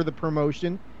good for the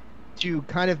promotion to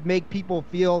kind of make people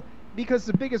feel, because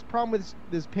the biggest problem with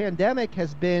this pandemic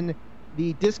has been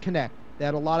the disconnect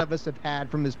that a lot of us have had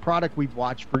from this product we've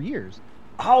watched for years.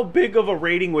 How big of a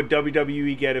rating would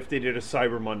WWE get if they did a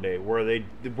Cyber Monday where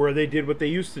they did what they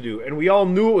used to do? And we all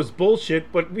knew it was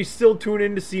bullshit, but we still tune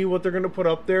in to see what they're going to put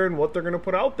up there and what they're going to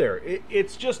put out there.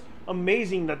 It's just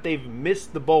amazing that they've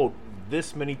missed the boat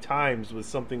this many times with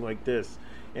something like this.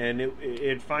 And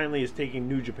it finally is taking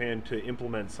New Japan to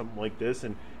implement something like this.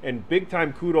 And big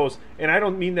time kudos, and I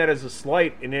don't mean that as a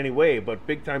slight in any way, but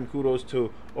big time kudos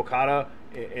to Okada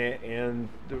and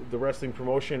the wrestling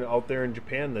promotion out there in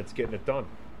Japan that's getting it done.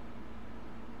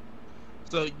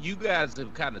 So you guys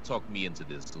have kind of talked me into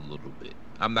this a little bit.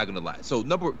 I'm not gonna lie. So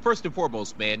first and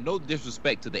foremost, man, no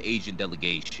disrespect to the Asian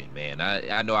delegation, man.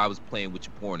 I know I was playing with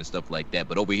your porn and stuff like that,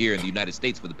 but over here in the United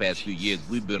States for the past few years,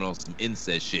 we've been on some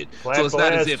incest shit. So it's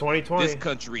not as if this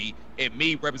country and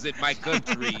me represent my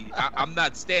country. I'm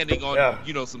not standing on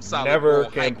some solid never high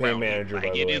campaign ground. manager.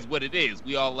 Like, it is what it is.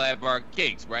 We all have our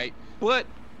cakes, right? But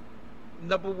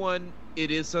number one,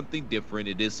 it is something different.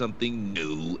 It is something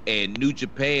new. And New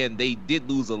Japan, they did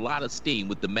lose a lot of steam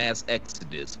with the mass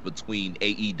exodus between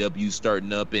AEW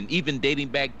starting up and even dating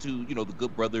back to, the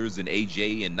Good Brothers and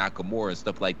AJ and Nakamura and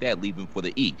stuff like that, leaving for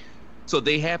the E. So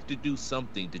they have to do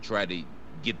something to try to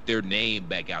get their name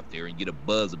back out there and get a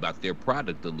buzz about their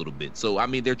product a little bit. So, I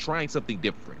mean, they're trying something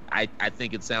different. I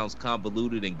think it sounds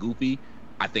convoluted and goofy.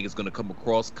 I think it's going to come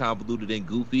across convoluted and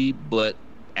goofy. But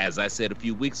as I said a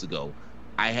few weeks ago,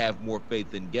 I have more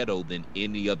faith in Ghetto than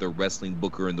any other wrestling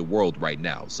booker in the world right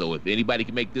now. So if anybody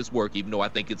can make this work, even though I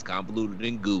think it's convoluted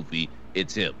and goofy,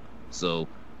 it's him. So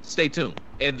stay tuned.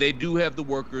 And they do have the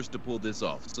workers to pull this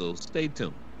off. So stay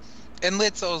tuned. And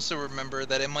let's also remember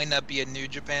that it might not be a New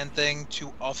Japan thing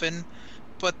too often,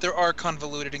 but there are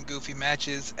convoluted and goofy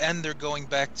matches, and they're going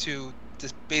back to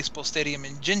this baseball stadium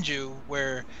in Jinju,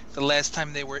 where the last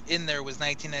time they were in there was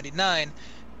 1999.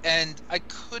 And I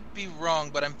could be wrong,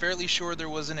 but I'm fairly sure there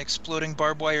was an exploding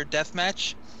barbed wire death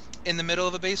match in the middle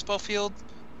of a baseball field.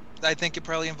 I think it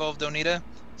probably involved Onita.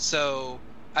 So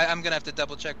I'm going to have to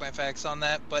double check my facts on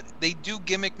that. But they do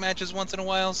gimmick matches once in a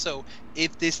while. So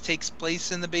if this takes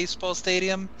place in the baseball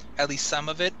stadium, at least some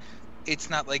of it,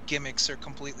 it's not like gimmicks are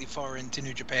completely foreign to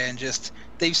New Japan. Just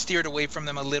they've steered away from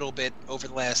them a little bit over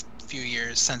the last few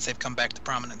years since they've come back to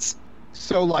prominence.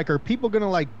 So, are people going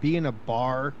to, be in a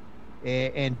bar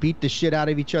and beat the shit out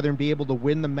of each other and be able to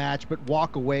win the match, but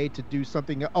walk away to do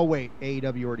something? Oh, wait,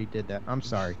 AEW already did that. I'm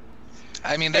sorry.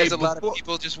 I mean, there's a lot of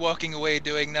people just walking away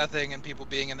doing nothing and people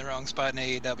being in the wrong spot in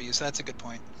AEW, so that's a good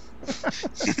point.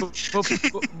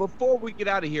 Before we get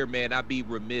out of here, man, I'd be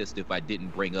remiss if I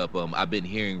didn't bring up, I've been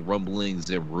hearing rumblings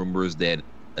and rumors that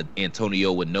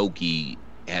Antonio Inoki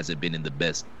hasn't been in the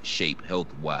best shape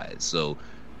health-wise. So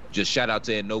just shout out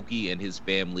to Inoki and his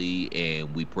family,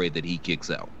 and we pray that he kicks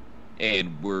out.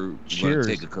 And we're going to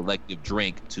take a collective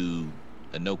drink to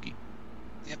Inoki.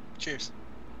 Yep, cheers.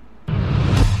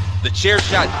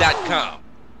 TheChairshot.com.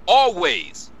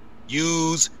 Always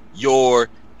use your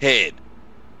head.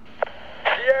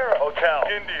 Sierra Hotel,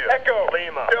 India, Echo,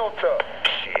 Lima, Delta,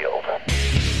 Shield.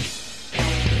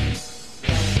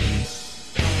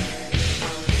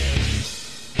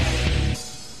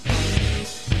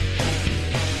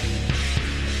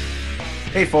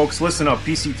 Hey folks, listen up,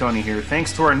 PC Tunney here.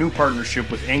 Thanks to our new partnership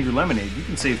with Angry Lemonade, you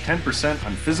can save 10%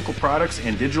 on physical products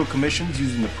and digital commissions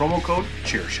using the promo code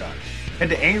Chairshot.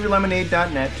 Head to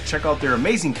angrylemonade.net to check out their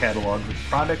amazing catalog of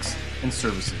products and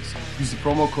services. Use the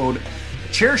promo code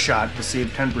Chairshot to save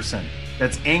 10%.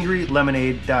 That's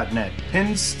angrylemonade.net.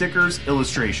 Pins, stickers,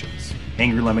 illustrations.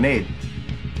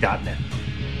 angrylemonade.net.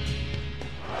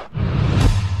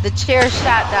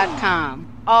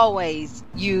 TheChairshot.com. Always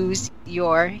use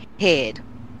your head.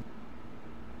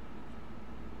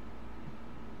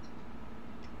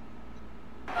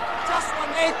 Just when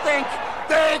they think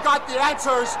they got the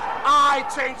answers,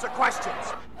 I change the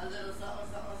questions.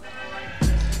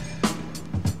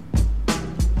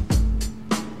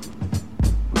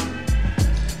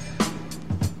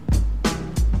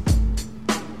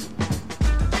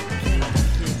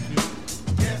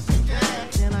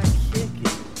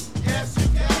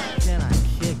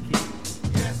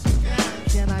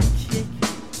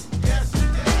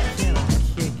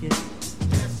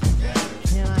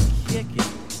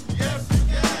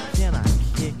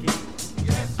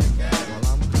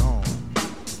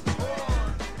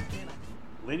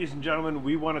 Ladies and gentlemen,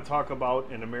 we want to talk about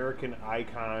an American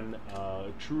icon, a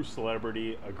true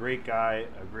celebrity, a great guy,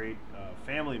 a great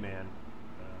family man.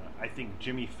 I think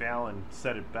Jimmy Fallon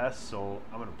said it best, so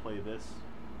I'm going to play this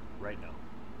right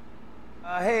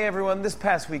now. Hey everyone, this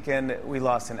past weekend we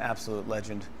lost an absolute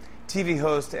legend. TV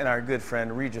host and our good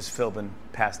friend Regis Philbin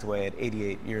passed away at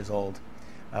 88 years old.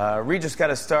 Regis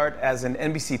got a start as an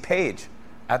NBC page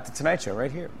at The Tonight Show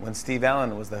right here when Steve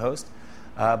Allen was the host.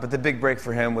 But the big break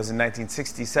for him was in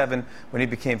 1967 when he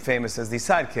became famous as the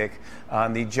sidekick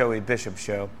on the Joey Bishop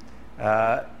Show.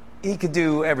 He could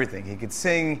do everything. He could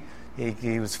sing.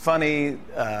 He was funny.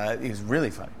 He was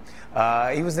really funny.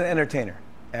 He was an entertainer.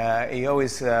 He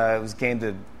always was game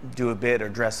to do a bit or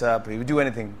dress up. He would do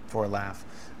anything for a laugh.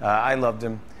 I loved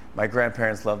him. My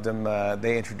grandparents loved him.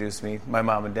 They introduced me. My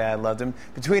mom and dad loved him.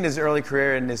 Between his early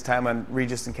career and his time on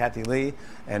Regis and Kathy Lee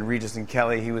and Regis and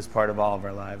Kelly, he was part of all of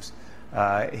our lives.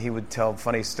 He would tell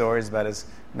funny stories about his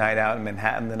night out in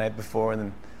Manhattan the night before and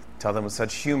then tell them with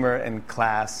such humor and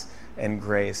class and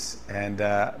grace. And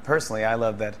personally, I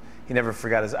love that he never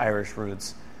forgot his Irish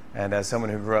roots. And as someone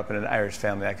who grew up in an Irish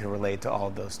family, I could relate to all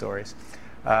of those stories.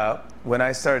 When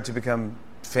I started to become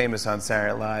famous on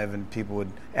Saturday Night Live and people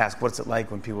would ask, what's it like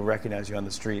when people recognize you on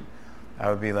the street? I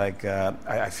would be like,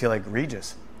 I feel like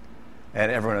Regis.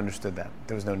 And everyone understood that.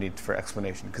 There was no need for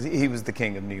explanation because he was the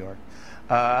king of New York.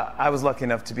 I was lucky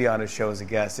enough to be on his show as a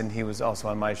guest, and he was also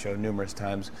on my show numerous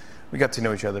times. We got to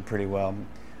know each other pretty well.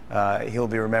 He'll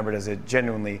be remembered as a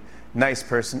genuinely nice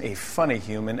person, a funny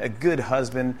human, a good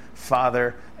husband,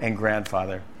 father, and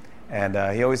grandfather. And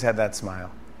he always had that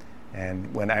smile.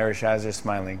 And when Irish eyes are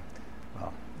smiling,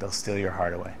 well, they'll steal your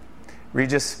heart away.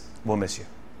 Regis, we'll miss you.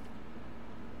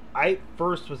 I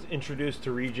first was introduced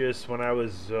to Regis when I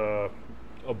was a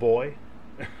boy,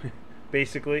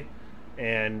 basically.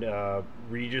 And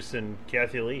Regis and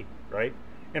Kathy Lee, right?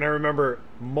 And I remember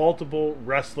multiple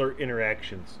wrestler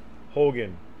interactions.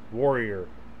 Hogan, Warrior,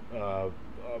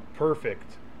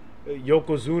 Perfect,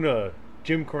 Yokozuna,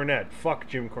 Jim Cornette, fuck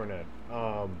Jim Cornette,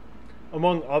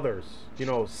 among others. You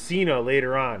know, Cena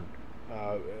later on.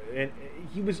 And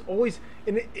he was always,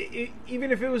 and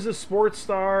even if it was a sports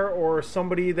star or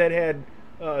somebody that had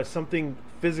something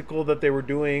physical that they were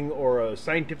doing or a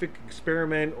scientific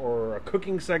experiment or a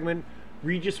cooking segment,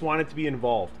 Regis wanted to be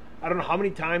involved. I don't know how many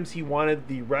times he wanted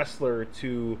the wrestler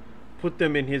to put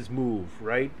them in his move,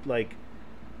 right? Like,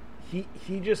 he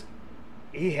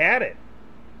had it.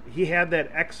 He had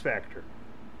that X factor.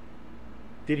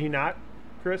 Did he not,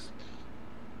 Chris?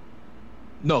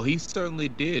 No, he certainly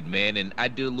did, man. And I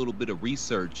did a little bit of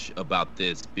research about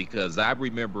this because I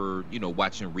remember, you know,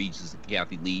 watching Regis and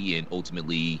Kathy Lee and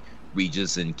ultimately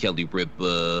Regis and Kelly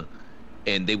Ripa.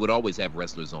 And they would always have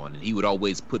wrestlers on, and he would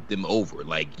always put them over.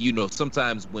 Like, you know,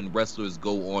 sometimes when wrestlers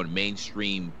go on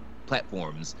mainstream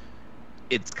platforms,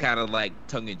 it's kind of like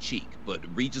tongue-in-cheek. But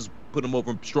Regis put him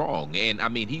over strong. And, I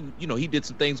mean, he did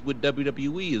some things with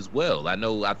WWE as well.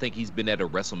 I think he's been at a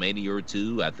WrestleMania or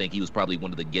two. I think he was probably one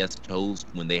of the guest hosts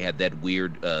when they had that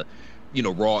weird,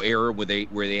 Raw era where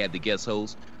they had the guest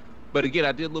host. But again,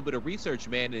 I did a little bit of research,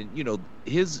 man, and, you know,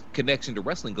 his connection to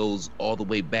wrestling goes all the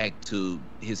way back to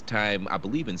his time, I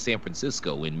believe, in San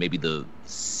Francisco in maybe the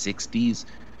 60s.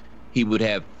 He would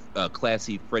have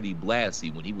Classy Freddie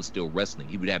Blassie when he was still wrestling.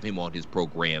 He would have him on his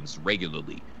programs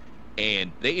regularly.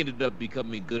 And they ended up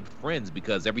becoming good friends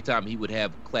because every time he would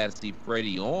have Classy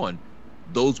Freddie on,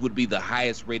 those would be the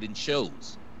highest rated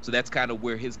shows. So that's kind of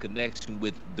where his connection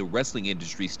with the wrestling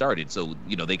industry started. So,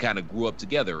 you know, they kind of grew up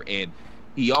together, and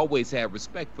he always had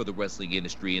respect for the wrestling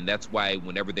industry, and that's why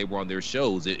whenever they were on their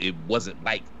shows, it wasn't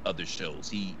like other shows.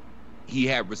 He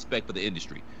had respect for the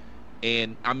industry.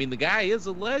 And, I mean, the guy is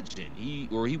a legend. He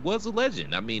was a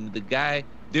legend. I mean, the guy,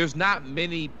 there's not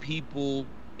many people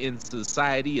in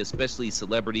society, especially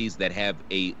celebrities that have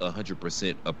a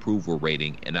 100% approval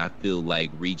rating, and I feel like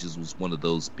Regis was one of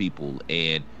those people.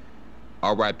 And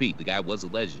R.I.P. The guy was a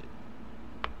legend.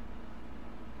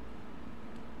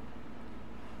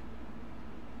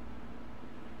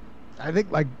 I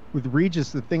think, like, with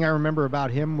Regis, the thing I remember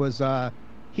about him was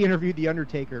he interviewed The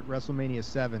Undertaker at WrestleMania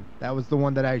 7. That was the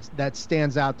one that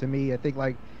stands out to me. I think,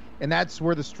 like, and that's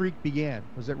where the streak began,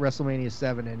 was at WrestleMania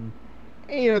 7. And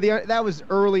you know, that was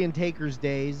early in Taker's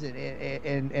days,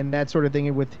 and that sort of thing,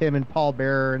 and with him and Paul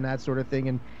Bearer and that sort of thing.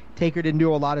 And Taker didn't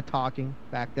do a lot of talking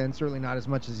back then, certainly not as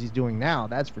much as he's doing now.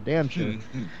 That's for damn sure.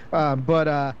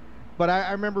 But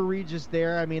I remember Regis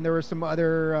there. I mean, there were some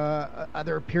other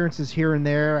appearances here and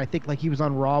there. I think, like, he was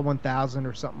on Raw 1000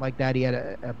 or something like that. He had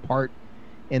a part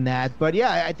in that. But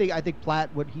yeah, I think Platt,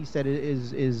 what he said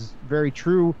is very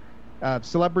true.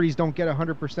 Celebrities don't get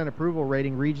 100% approval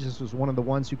rating. Regis was one of the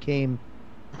ones who came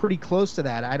pretty close to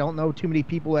that. I don't know too many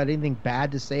people who had anything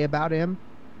bad to say about him.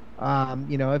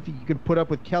 You know, if you could put up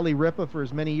with Kelly Ripa for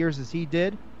as many years as he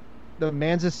did, the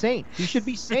man's a saint. He should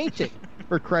be sainted,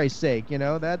 for Christ's sake. You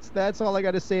know, that's all I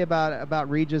got to say about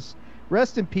Regis.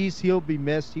 Rest in peace. He'll be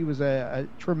missed. He was a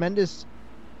tremendous,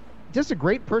 just a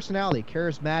great personality,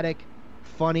 charismatic,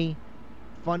 funny,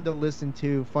 fun to listen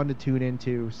to, fun to tune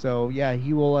into. So yeah,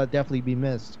 he will definitely be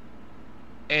missed.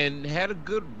 And had a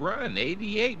good run.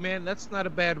 88, man, that's not a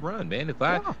bad run, man. If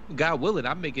God willing,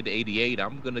 I make it to 88,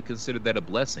 I'm gonna consider that a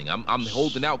blessing. I'm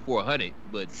holding out for 100,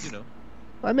 but you know.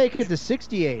 If I make it to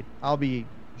 68, I'll be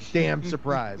damn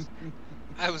surprised.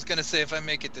 I was gonna say if I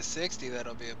make it to 60,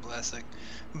 that'll be a blessing.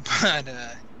 But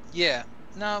yeah,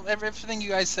 no, everything you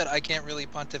guys said, I can't really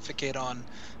pontificate on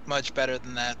much better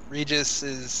than that.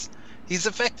 Regis he's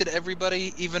affected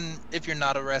everybody, even if you're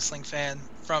not a wrestling fan.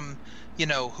 From, you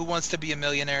know, Who Wants to Be a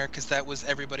Millionaire, because that was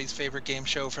everybody's favorite game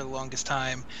show for the longest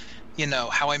time. You know,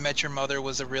 How I Met Your Mother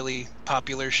was a really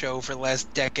popular show for the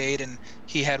last decade, and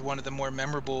he had one of the more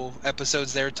memorable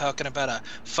episodes there talking about a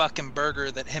fucking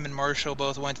burger that him and Marshall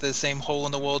both went to the same hole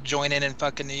in the wall joint in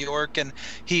fucking New York, and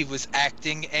he was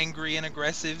acting angry and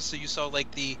aggressive, so you saw,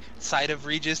 like, the side of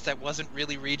Regis that wasn't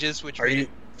really Regis, which made it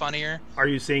funnier. Are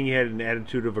you saying he had an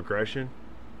attitude of aggression?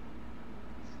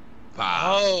 Wow.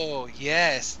 Oh,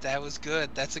 yes, that was good.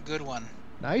 That's a good one.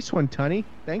 Nice one, Tunney.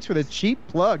 Thanks for the cheap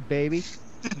plug, baby.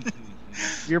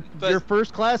 Your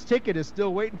first class ticket is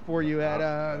still waiting for you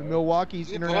at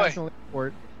Milwaukee's International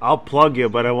Airport. I'll plug you,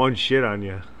 but I won't shit on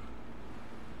you.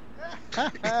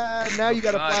 Now you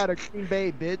got to fly to Green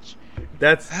Bay, bitch.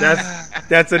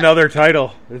 That's another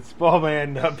title. It's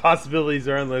man. Possibilities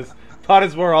are endless. Pot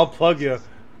is more. I'll plug you,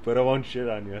 but I won't shit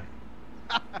on you.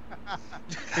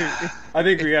 I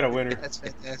think we got a winner. That's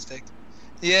fantastic.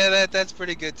 Yeah, that's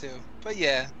pretty good too. But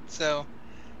yeah, so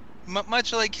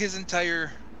much like his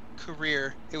entire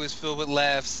career, it was filled with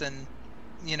laughs and,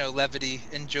 you know, levity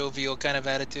and jovial kind of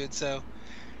attitude. So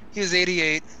he was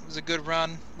 88. It was a good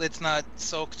run. Let's not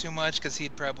sulk too much, because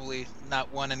he'd probably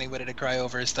not want anybody to cry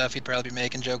over his stuff. He'd probably be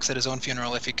making jokes at his own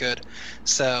funeral if he could.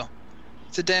 So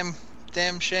it's a damn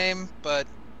shame, but,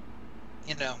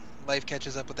 you know, life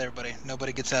catches up with everybody.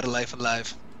 Nobody gets out of life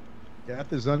alive.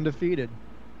 Death is undefeated.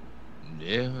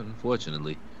 Yeah,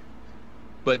 unfortunately.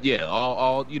 But yeah,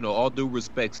 all due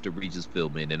respects to Regis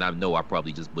Philbin, and I know I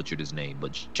probably just butchered his name,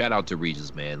 but shout out to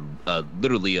Regis, man.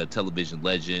 Literally a television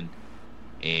legend,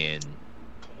 and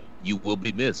you will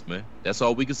be missed, man. That's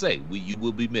all we can say. You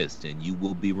will be missed, and you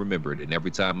will be remembered. And every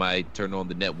time I turn on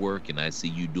the network and I see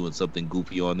you doing something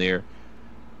goofy on there,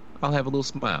 I'll have a little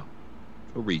smile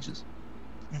for Regis.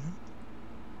 Mm-hmm.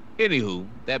 Anywho,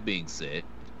 that being said,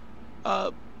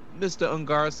 Mr.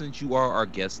 Ungar, since you are our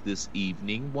guest this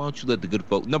evening, why don't you let the good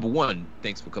folk... Number one,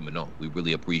 thanks for coming on. We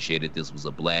really appreciate it. This was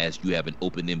a blast. You have an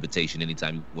open invitation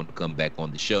anytime you want to come back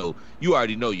on the show. You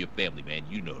already know your family, man.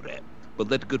 You know that. But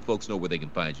let the good folks know where they can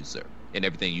find you, sir, and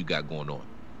everything you got going on.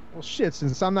 Well, shit,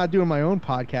 since I'm not doing my own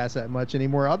podcast that much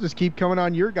anymore, I'll just keep coming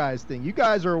on your guys' thing. You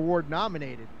guys are award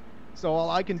nominated, so all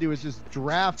I can do is just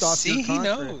draft off your he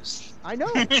contract. knows. I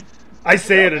know. I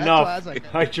say it enough.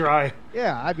 I try.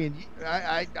 Yeah, I mean,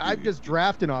 I'm just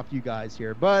drafting off you guys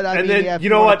here, but I and mean, then you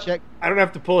know what? I don't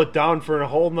have to pull it down for a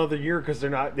whole another year because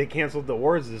they canceled the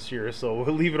awards this year, so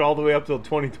we'll leave it all the way up till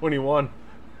 2021.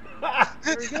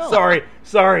 There you go. Sorry.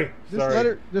 Let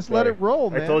it roll,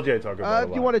 man. I told you I talk about it.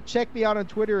 If you want to check me out on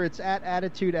Twitter, it's at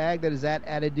AttitudeAg. That is at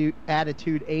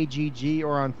AttitudeAGG,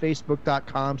 or on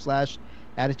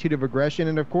Facebook.com/Attitude of Aggression.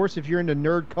 And of course, if you're into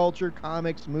nerd culture,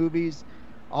 comics, movies,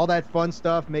 all that fun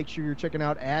stuff, make sure you're checking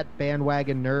out at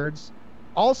Bandwagon Nerds.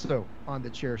 Also on the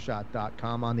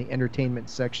Chairshot.com on the entertainment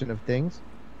section of things.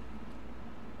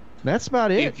 That's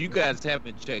about it. If you guys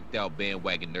haven't checked out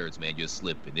Bandwagon Nerds, man, you're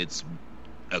slipping. It's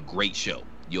a great show.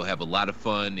 You'll have a lot of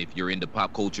fun if you're into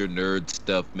pop culture, nerd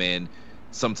stuff, man.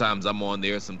 Sometimes I'm on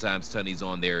there, sometimes Tunney's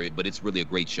on there, but it's really a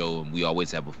great show, and we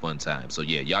always have a fun time. So,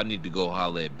 yeah, y'all need to go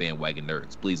holler at Bandwagon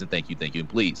Nerds. Please and thank you, and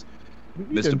please.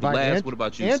 Mr. Balaz, what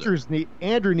about you,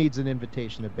 Andrew needs an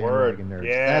invitation to Bandwagon Nerds.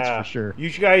 Yeah. That's for sure. You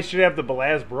guys should have the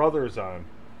Balaz brothers on.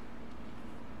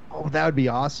 Oh, that would be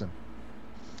awesome.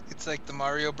 It's like the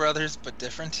Mario Brothers, but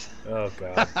different. Oh,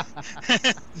 God.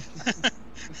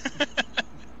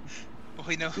 Well,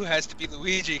 we know who has to be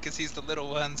Luigi because he's the little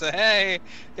one. So, hey,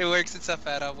 it works itself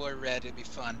out. I'll wear red. It'd be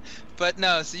fun. But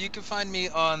no, so you can find me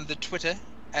on the Twitter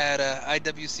at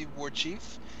IWC War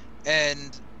Chief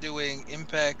and doing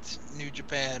Impact, New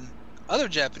Japan, other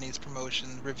Japanese promotion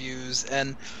reviews,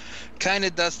 and kind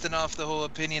of dusting off the whole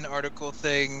opinion article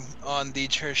thing on the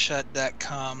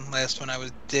Chairshot.com. Last one I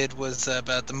did was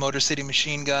about the Motor City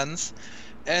Machine Guns.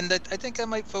 And I think I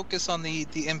might focus on the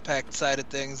Impact side of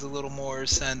things a little more,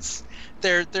 since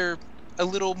they're a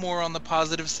little more on the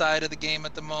positive side of the game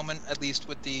at the moment, at least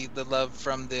with the love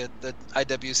from the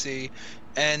IWC.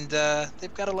 And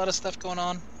they've got a lot of stuff going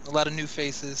on, a lot of new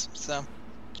faces, so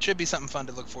it should be something fun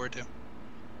to look forward to.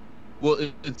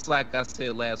 Well, it's like I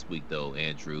said last week, though,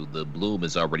 Andrew. The bloom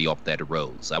is already off that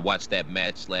rose. I watched that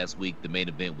match last week, the main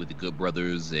event with the Good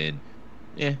Brothers, and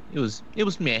yeah, it was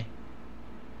meh.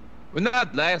 Well,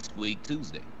 not last week,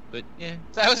 Tuesday, but yeah.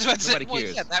 I was about to say, nobody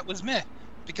cares. Yeah, that was meh,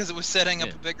 because it was setting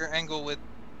up a bigger angle with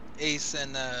Ace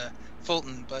and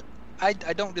Fulton. But I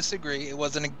don't disagree. It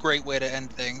wasn't a great way to end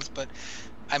things, but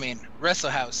I mean,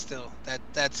 Wrestle House still.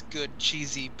 That's good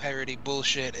cheesy parody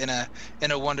bullshit in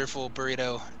a wonderful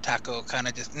burrito taco kind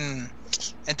of just. And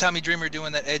Tommy Dreamer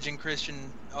doing that Edge and Christian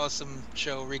awesome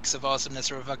show reeks of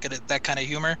awesomeness, or fucking that kind of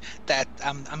humor. That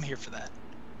I'm here for that.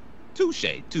 Touche.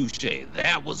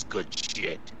 That was good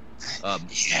shit.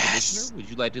 Yes. Listener, would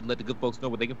you like to let the good folks know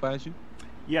where they can find you?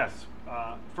 Yes.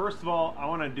 First of all, I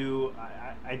want to do.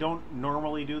 I don't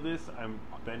normally do this. I've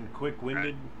been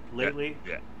quick-winded lately.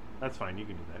 Yeah. That's fine. You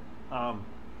can do that.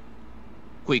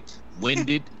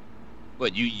 Quick-winded.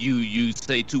 What you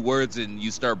say two words and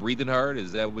you start breathing hard?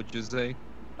 Is that what you're saying?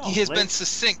 He has been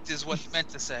succinct, is what he meant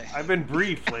to say. I've been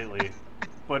brief lately,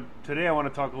 but today I want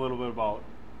to talk a little bit about.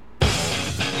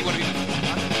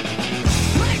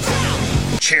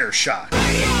 Chairshot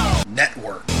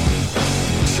Network.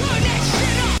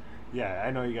 Yeah,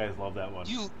 I know you guys love that one.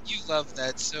 You love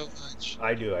that so much.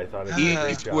 I do. I thought it was He a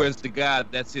great job. swears to God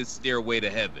that's his stairway to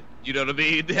heaven. You know what I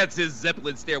mean? That's his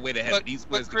Zeppelin stairway to heaven. He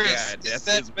swears to Chris, God that's is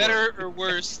that his better or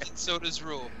worse than Soda's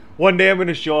Rule? One day I'm going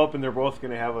to show up and they're both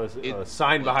going to have a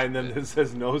sign behind them that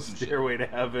says "No Stairway to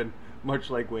Heaven," much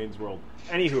like Wayne's World.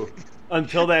 Anywho,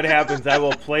 until that happens, I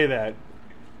will play that.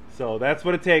 So that's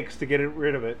what it takes to get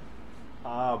rid of it.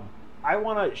 I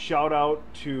want to shout out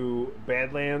to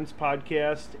Badlands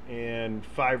Podcast and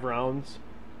 5 Rounds.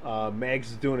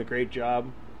 Mags is doing a great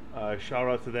job. Shout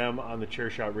out to them on the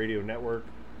Chairshot Radio Network.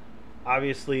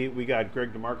 Obviously, we got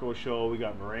Greg DeMarco's show. We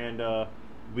got Miranda.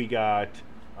 We got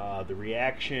The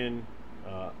Reaction.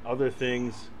 Other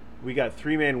things. We got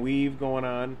 3-Man Weave going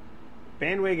on.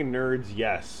 Bandwagon Nerds,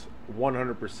 yes.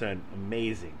 100%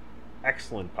 amazing.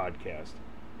 Excellent podcast.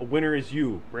 A Winner Is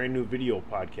You, brand new video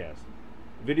podcast.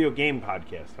 Video game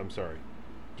podcast, I'm sorry.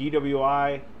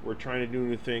 DWI, we're trying to do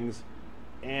new things.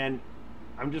 And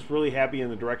I'm just really happy in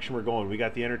the direction we're going. We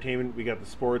got the entertainment, we got the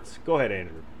sports. Go ahead,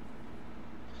 Andrew.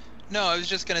 No, I was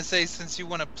just going to say, since you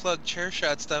want to plug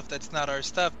Chairshot stuff that's not our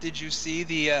stuff, did you see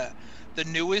the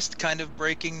newest kind of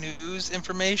breaking news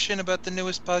information about the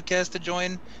newest podcast to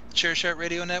join Chairshot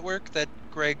Radio Network that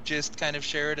Greg just kind of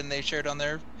shared and they shared on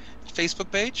their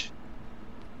Facebook page?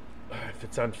 If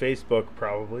it's on Facebook,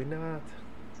 probably not.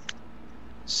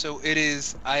 So it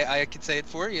is. I could say it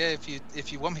for you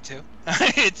if you want me to.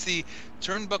 It's the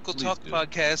Turnbuckle Talk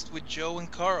podcast with Joe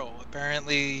and Carl.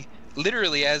 Apparently,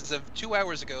 literally as of 2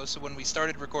 hours ago. So when we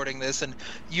started recording this, and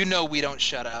we don't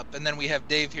shut up. And then we have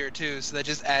Dave here too. So that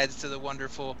just adds to the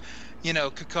wonderful,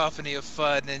 cacophony of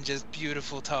fun and just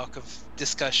beautiful talk of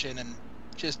discussion and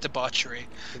just debauchery.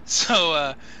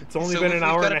 So it's only been an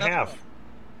hour and a half. One.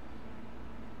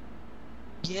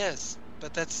 Yes,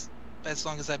 but that's as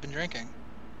long as I've been drinking.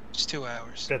 Just 2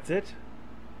 hours. That's it?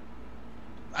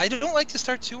 I don't like to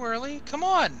start too early. Come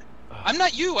on. I'm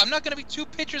not you. I'm not going to be 2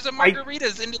 pitchers of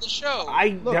margaritas into the show.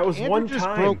 Look, that was Andrew one just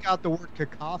time. broke out the word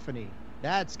cacophony.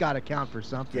 That's got to count for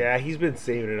something. Yeah, he's been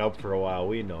saving it up for a while.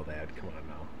 We know that. Come on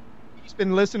now. He's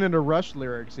been listening to Rush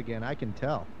lyrics again. I can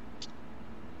tell.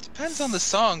 depends on the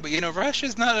song, but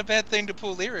Russia's not a bad thing to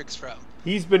pull lyrics from.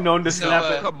 He's been known to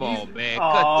slap it. Come on, man.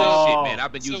 Cut this shit, man.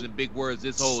 I've been using big words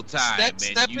this whole time, man.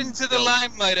 Step into the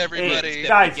limelight, everybody. Hey,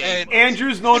 guys,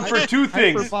 Andrew's known for two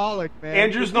things. Hyperbolic, man.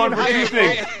 Andrew's known for two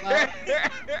things.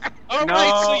 All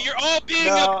right, so you're all being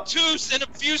obtuse and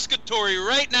obfuscatory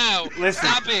right now. Listen,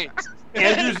 stop it.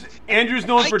 Andrew's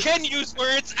known for. I can use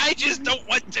words. I just don't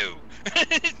want to.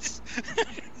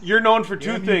 You're known for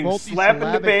two things: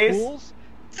 slapping the bass.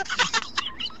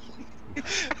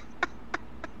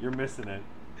 You're missing it.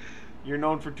 You're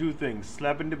known for two things: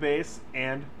 slapping the bass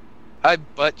and. I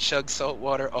butt chug salt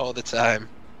water all the time.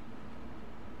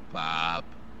 Bob.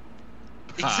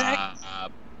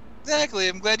 Exactly.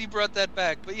 I'm glad you brought that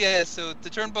back. But yeah, so the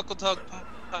Turnbuckle Talk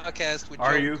podcast with Joe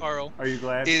and Carl. Are you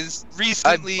glad? Is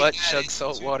recently. I butt chug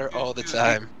salt water all the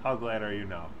time. How glad are you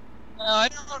now? No, I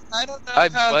don't know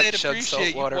how they'd appreciate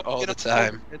salt water all the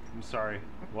time. I'm sorry.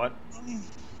 What?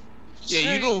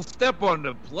 Yeah, you don't step on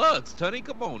the plugs, Tunney.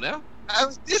 Come on now.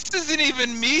 This isn't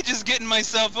even me just getting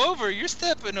myself over. You're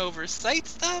stepping over site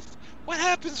stuff. What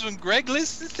happens when Greg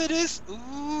listens to this?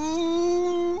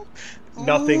 Ooh.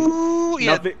 Nothing. Ooh,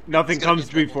 yeah, Nothing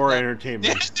comes before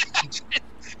entertainment.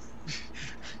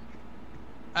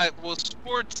 Well,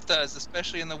 sports does,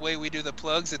 especially in the way we do the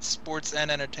plugs. It's sports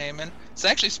and entertainment. It's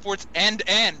actually sports and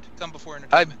come before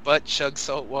entertainment. I butt chug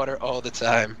salt water all the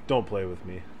time. Don't play with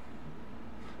me.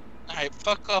 All right,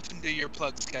 fuck off and do your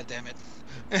plugs, goddammit.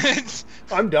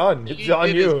 I'm done. It's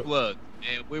on you. Plug,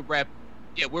 and we're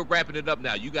wrapping it up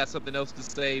now. You got something else to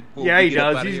say? Yeah, he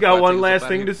does. He's got one last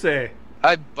thing to say.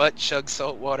 I butt chug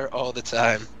salt water all the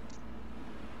time.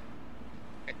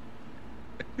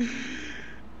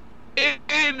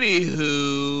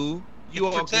 Anywho, you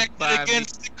all protected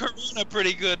against the corona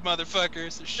pretty good, motherfucker.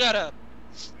 So shut up.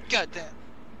 Goddamn.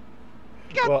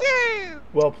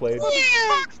 Well played.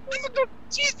 Yeah.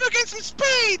 Cheeseburger and some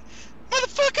Sprite,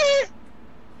 motherfucker.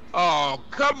 Oh,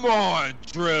 come on,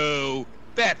 Drew.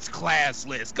 That's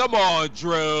classless. Come on,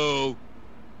 Drew.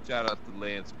 Shout out to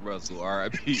Lance Russell,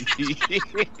 R.I.P.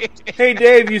 Hey,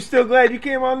 Dave, you still glad you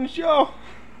came on the show?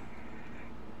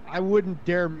 I wouldn't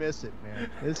dare miss it, man.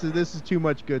 This is too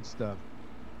much good stuff.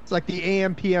 It's like the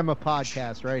AM PM of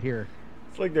podcast right here.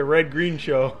 It's like the Red Green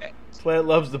Show. Platt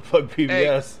loves to plug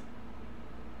PBS. Hey.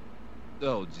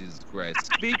 Oh, Jesus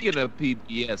Christ. Speaking of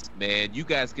PBS, man, you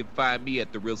guys can find me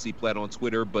at The Real C Platt on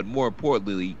Twitter, but more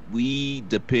importantly, we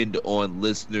depend on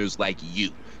listeners like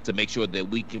you to make sure that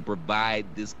we can provide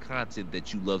this content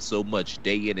that you love so much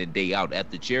day in and day out at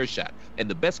the Chairshot. And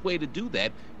the best way to do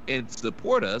that and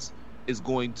support us is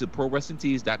going to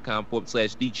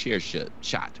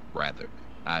ProWrestlingTees.com/TheChairShot, rather.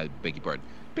 I beg your pardon.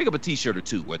 Pick up a t-shirt or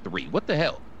two or three. What the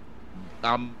hell?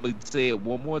 I'm going to say it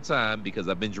one more time because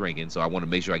I've been drinking, so I want to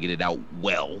make sure I get it out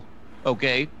well.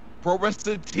 Okay?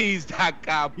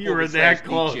 ProWrestlingTees.com. You were that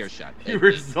close. You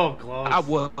were so close. I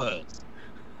was.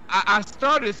 I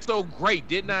started so great,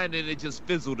 didn't I? And then it just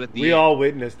fizzled at the end. We all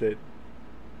witnessed it.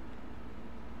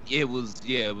 It was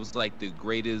like the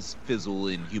greatest fizzle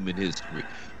in human history.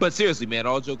 But seriously, man,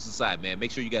 all jokes aside, man,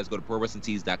 make sure you guys go to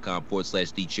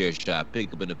ProWrestlingTees.com/TheChairShot.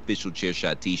 Pick up an official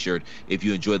Chairshot t-shirt. If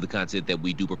you enjoy the content that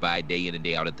we do provide day in and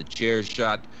day out at the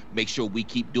Chairshot, make sure we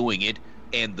keep doing it.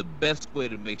 And the best way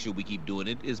to make sure we keep doing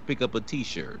it is pick up a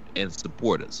t-shirt and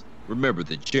support us. Remember,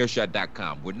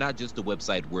 thechairshot.com. We're not just a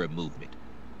website, we're a movement.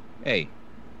 Hey,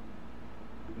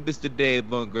 Mr. Dave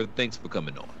Ungar, thanks for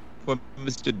coming on. For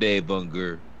Mr. Dave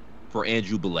Ungar, for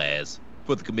Andrew Balaz,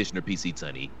 for the Commissioner PC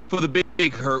Tunney, for the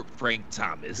big hurt Frank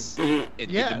Thomas, and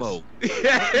get them O's.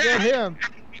 Get him.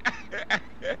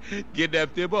 Get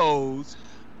them O's.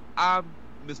 I'm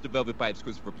Mr. Velvet Pipes,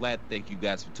 Christopher Platt. Thank you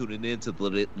guys for tuning in to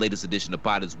the latest edition of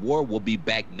Pod is War. We'll be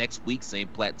back next week, same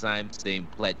Platt time, same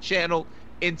Platt channel.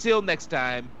 Until next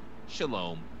time,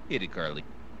 shalom. Hit it, Carly.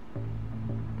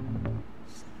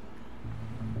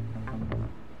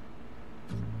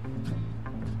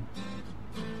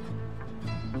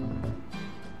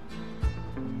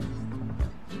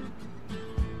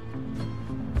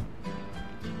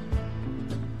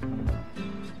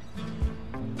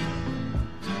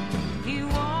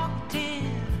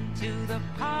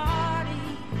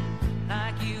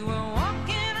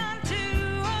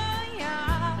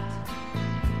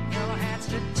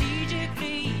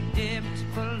 Strategically dipped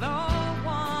below.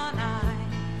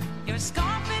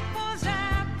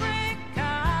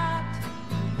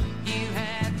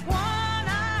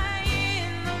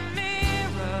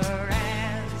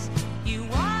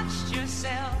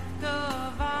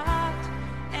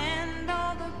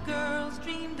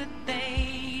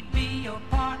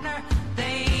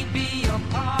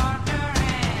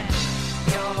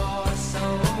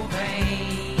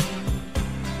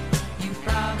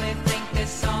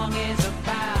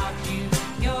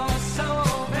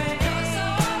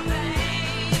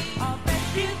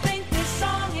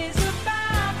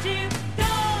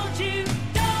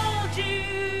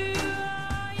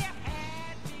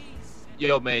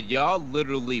 Yo, man, y'all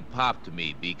literally popped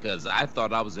me because I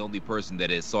thought I was the only person that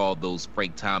had saw those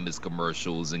Frank Thomas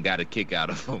commercials and got a kick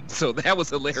out of them. So that was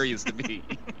hilarious to me.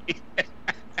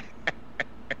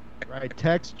 Right,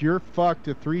 text "you're fucked"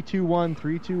 to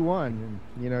 321-321,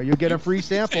 and you'll get a free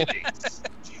sample.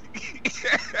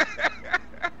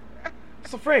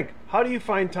 So Frank, how do you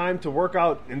find time to work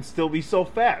out and still be so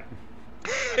fat?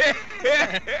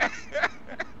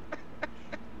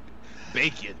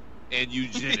 Bacon and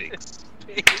eugenics.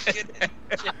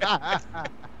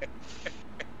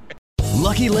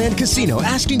 Lucky Land Casino,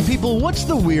 asking people, what's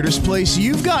the weirdest place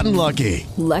you've gotten lucky?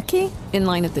 Lucky? In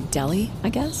line at the deli, I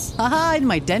guess? Aha, in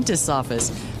my dentist's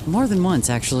office. More than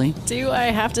once, actually. Do I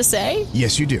have to say?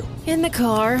 Yes, you do. In the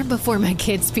car before my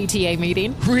kids' PTA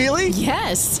meeting. Really?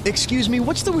 Yes. Excuse me,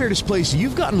 what's the weirdest place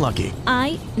you've gotten lucky?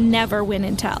 I never win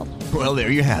and tell. Well, there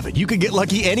you have it. You can get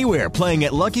lucky anywhere, playing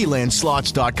at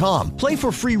LuckyLandSlots.com. Play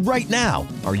for free right now.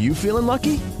 Are you feeling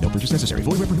lucky? No purchase necessary.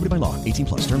 Void where prohibited by law.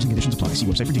 18+. Terms and conditions apply. See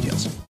website for details.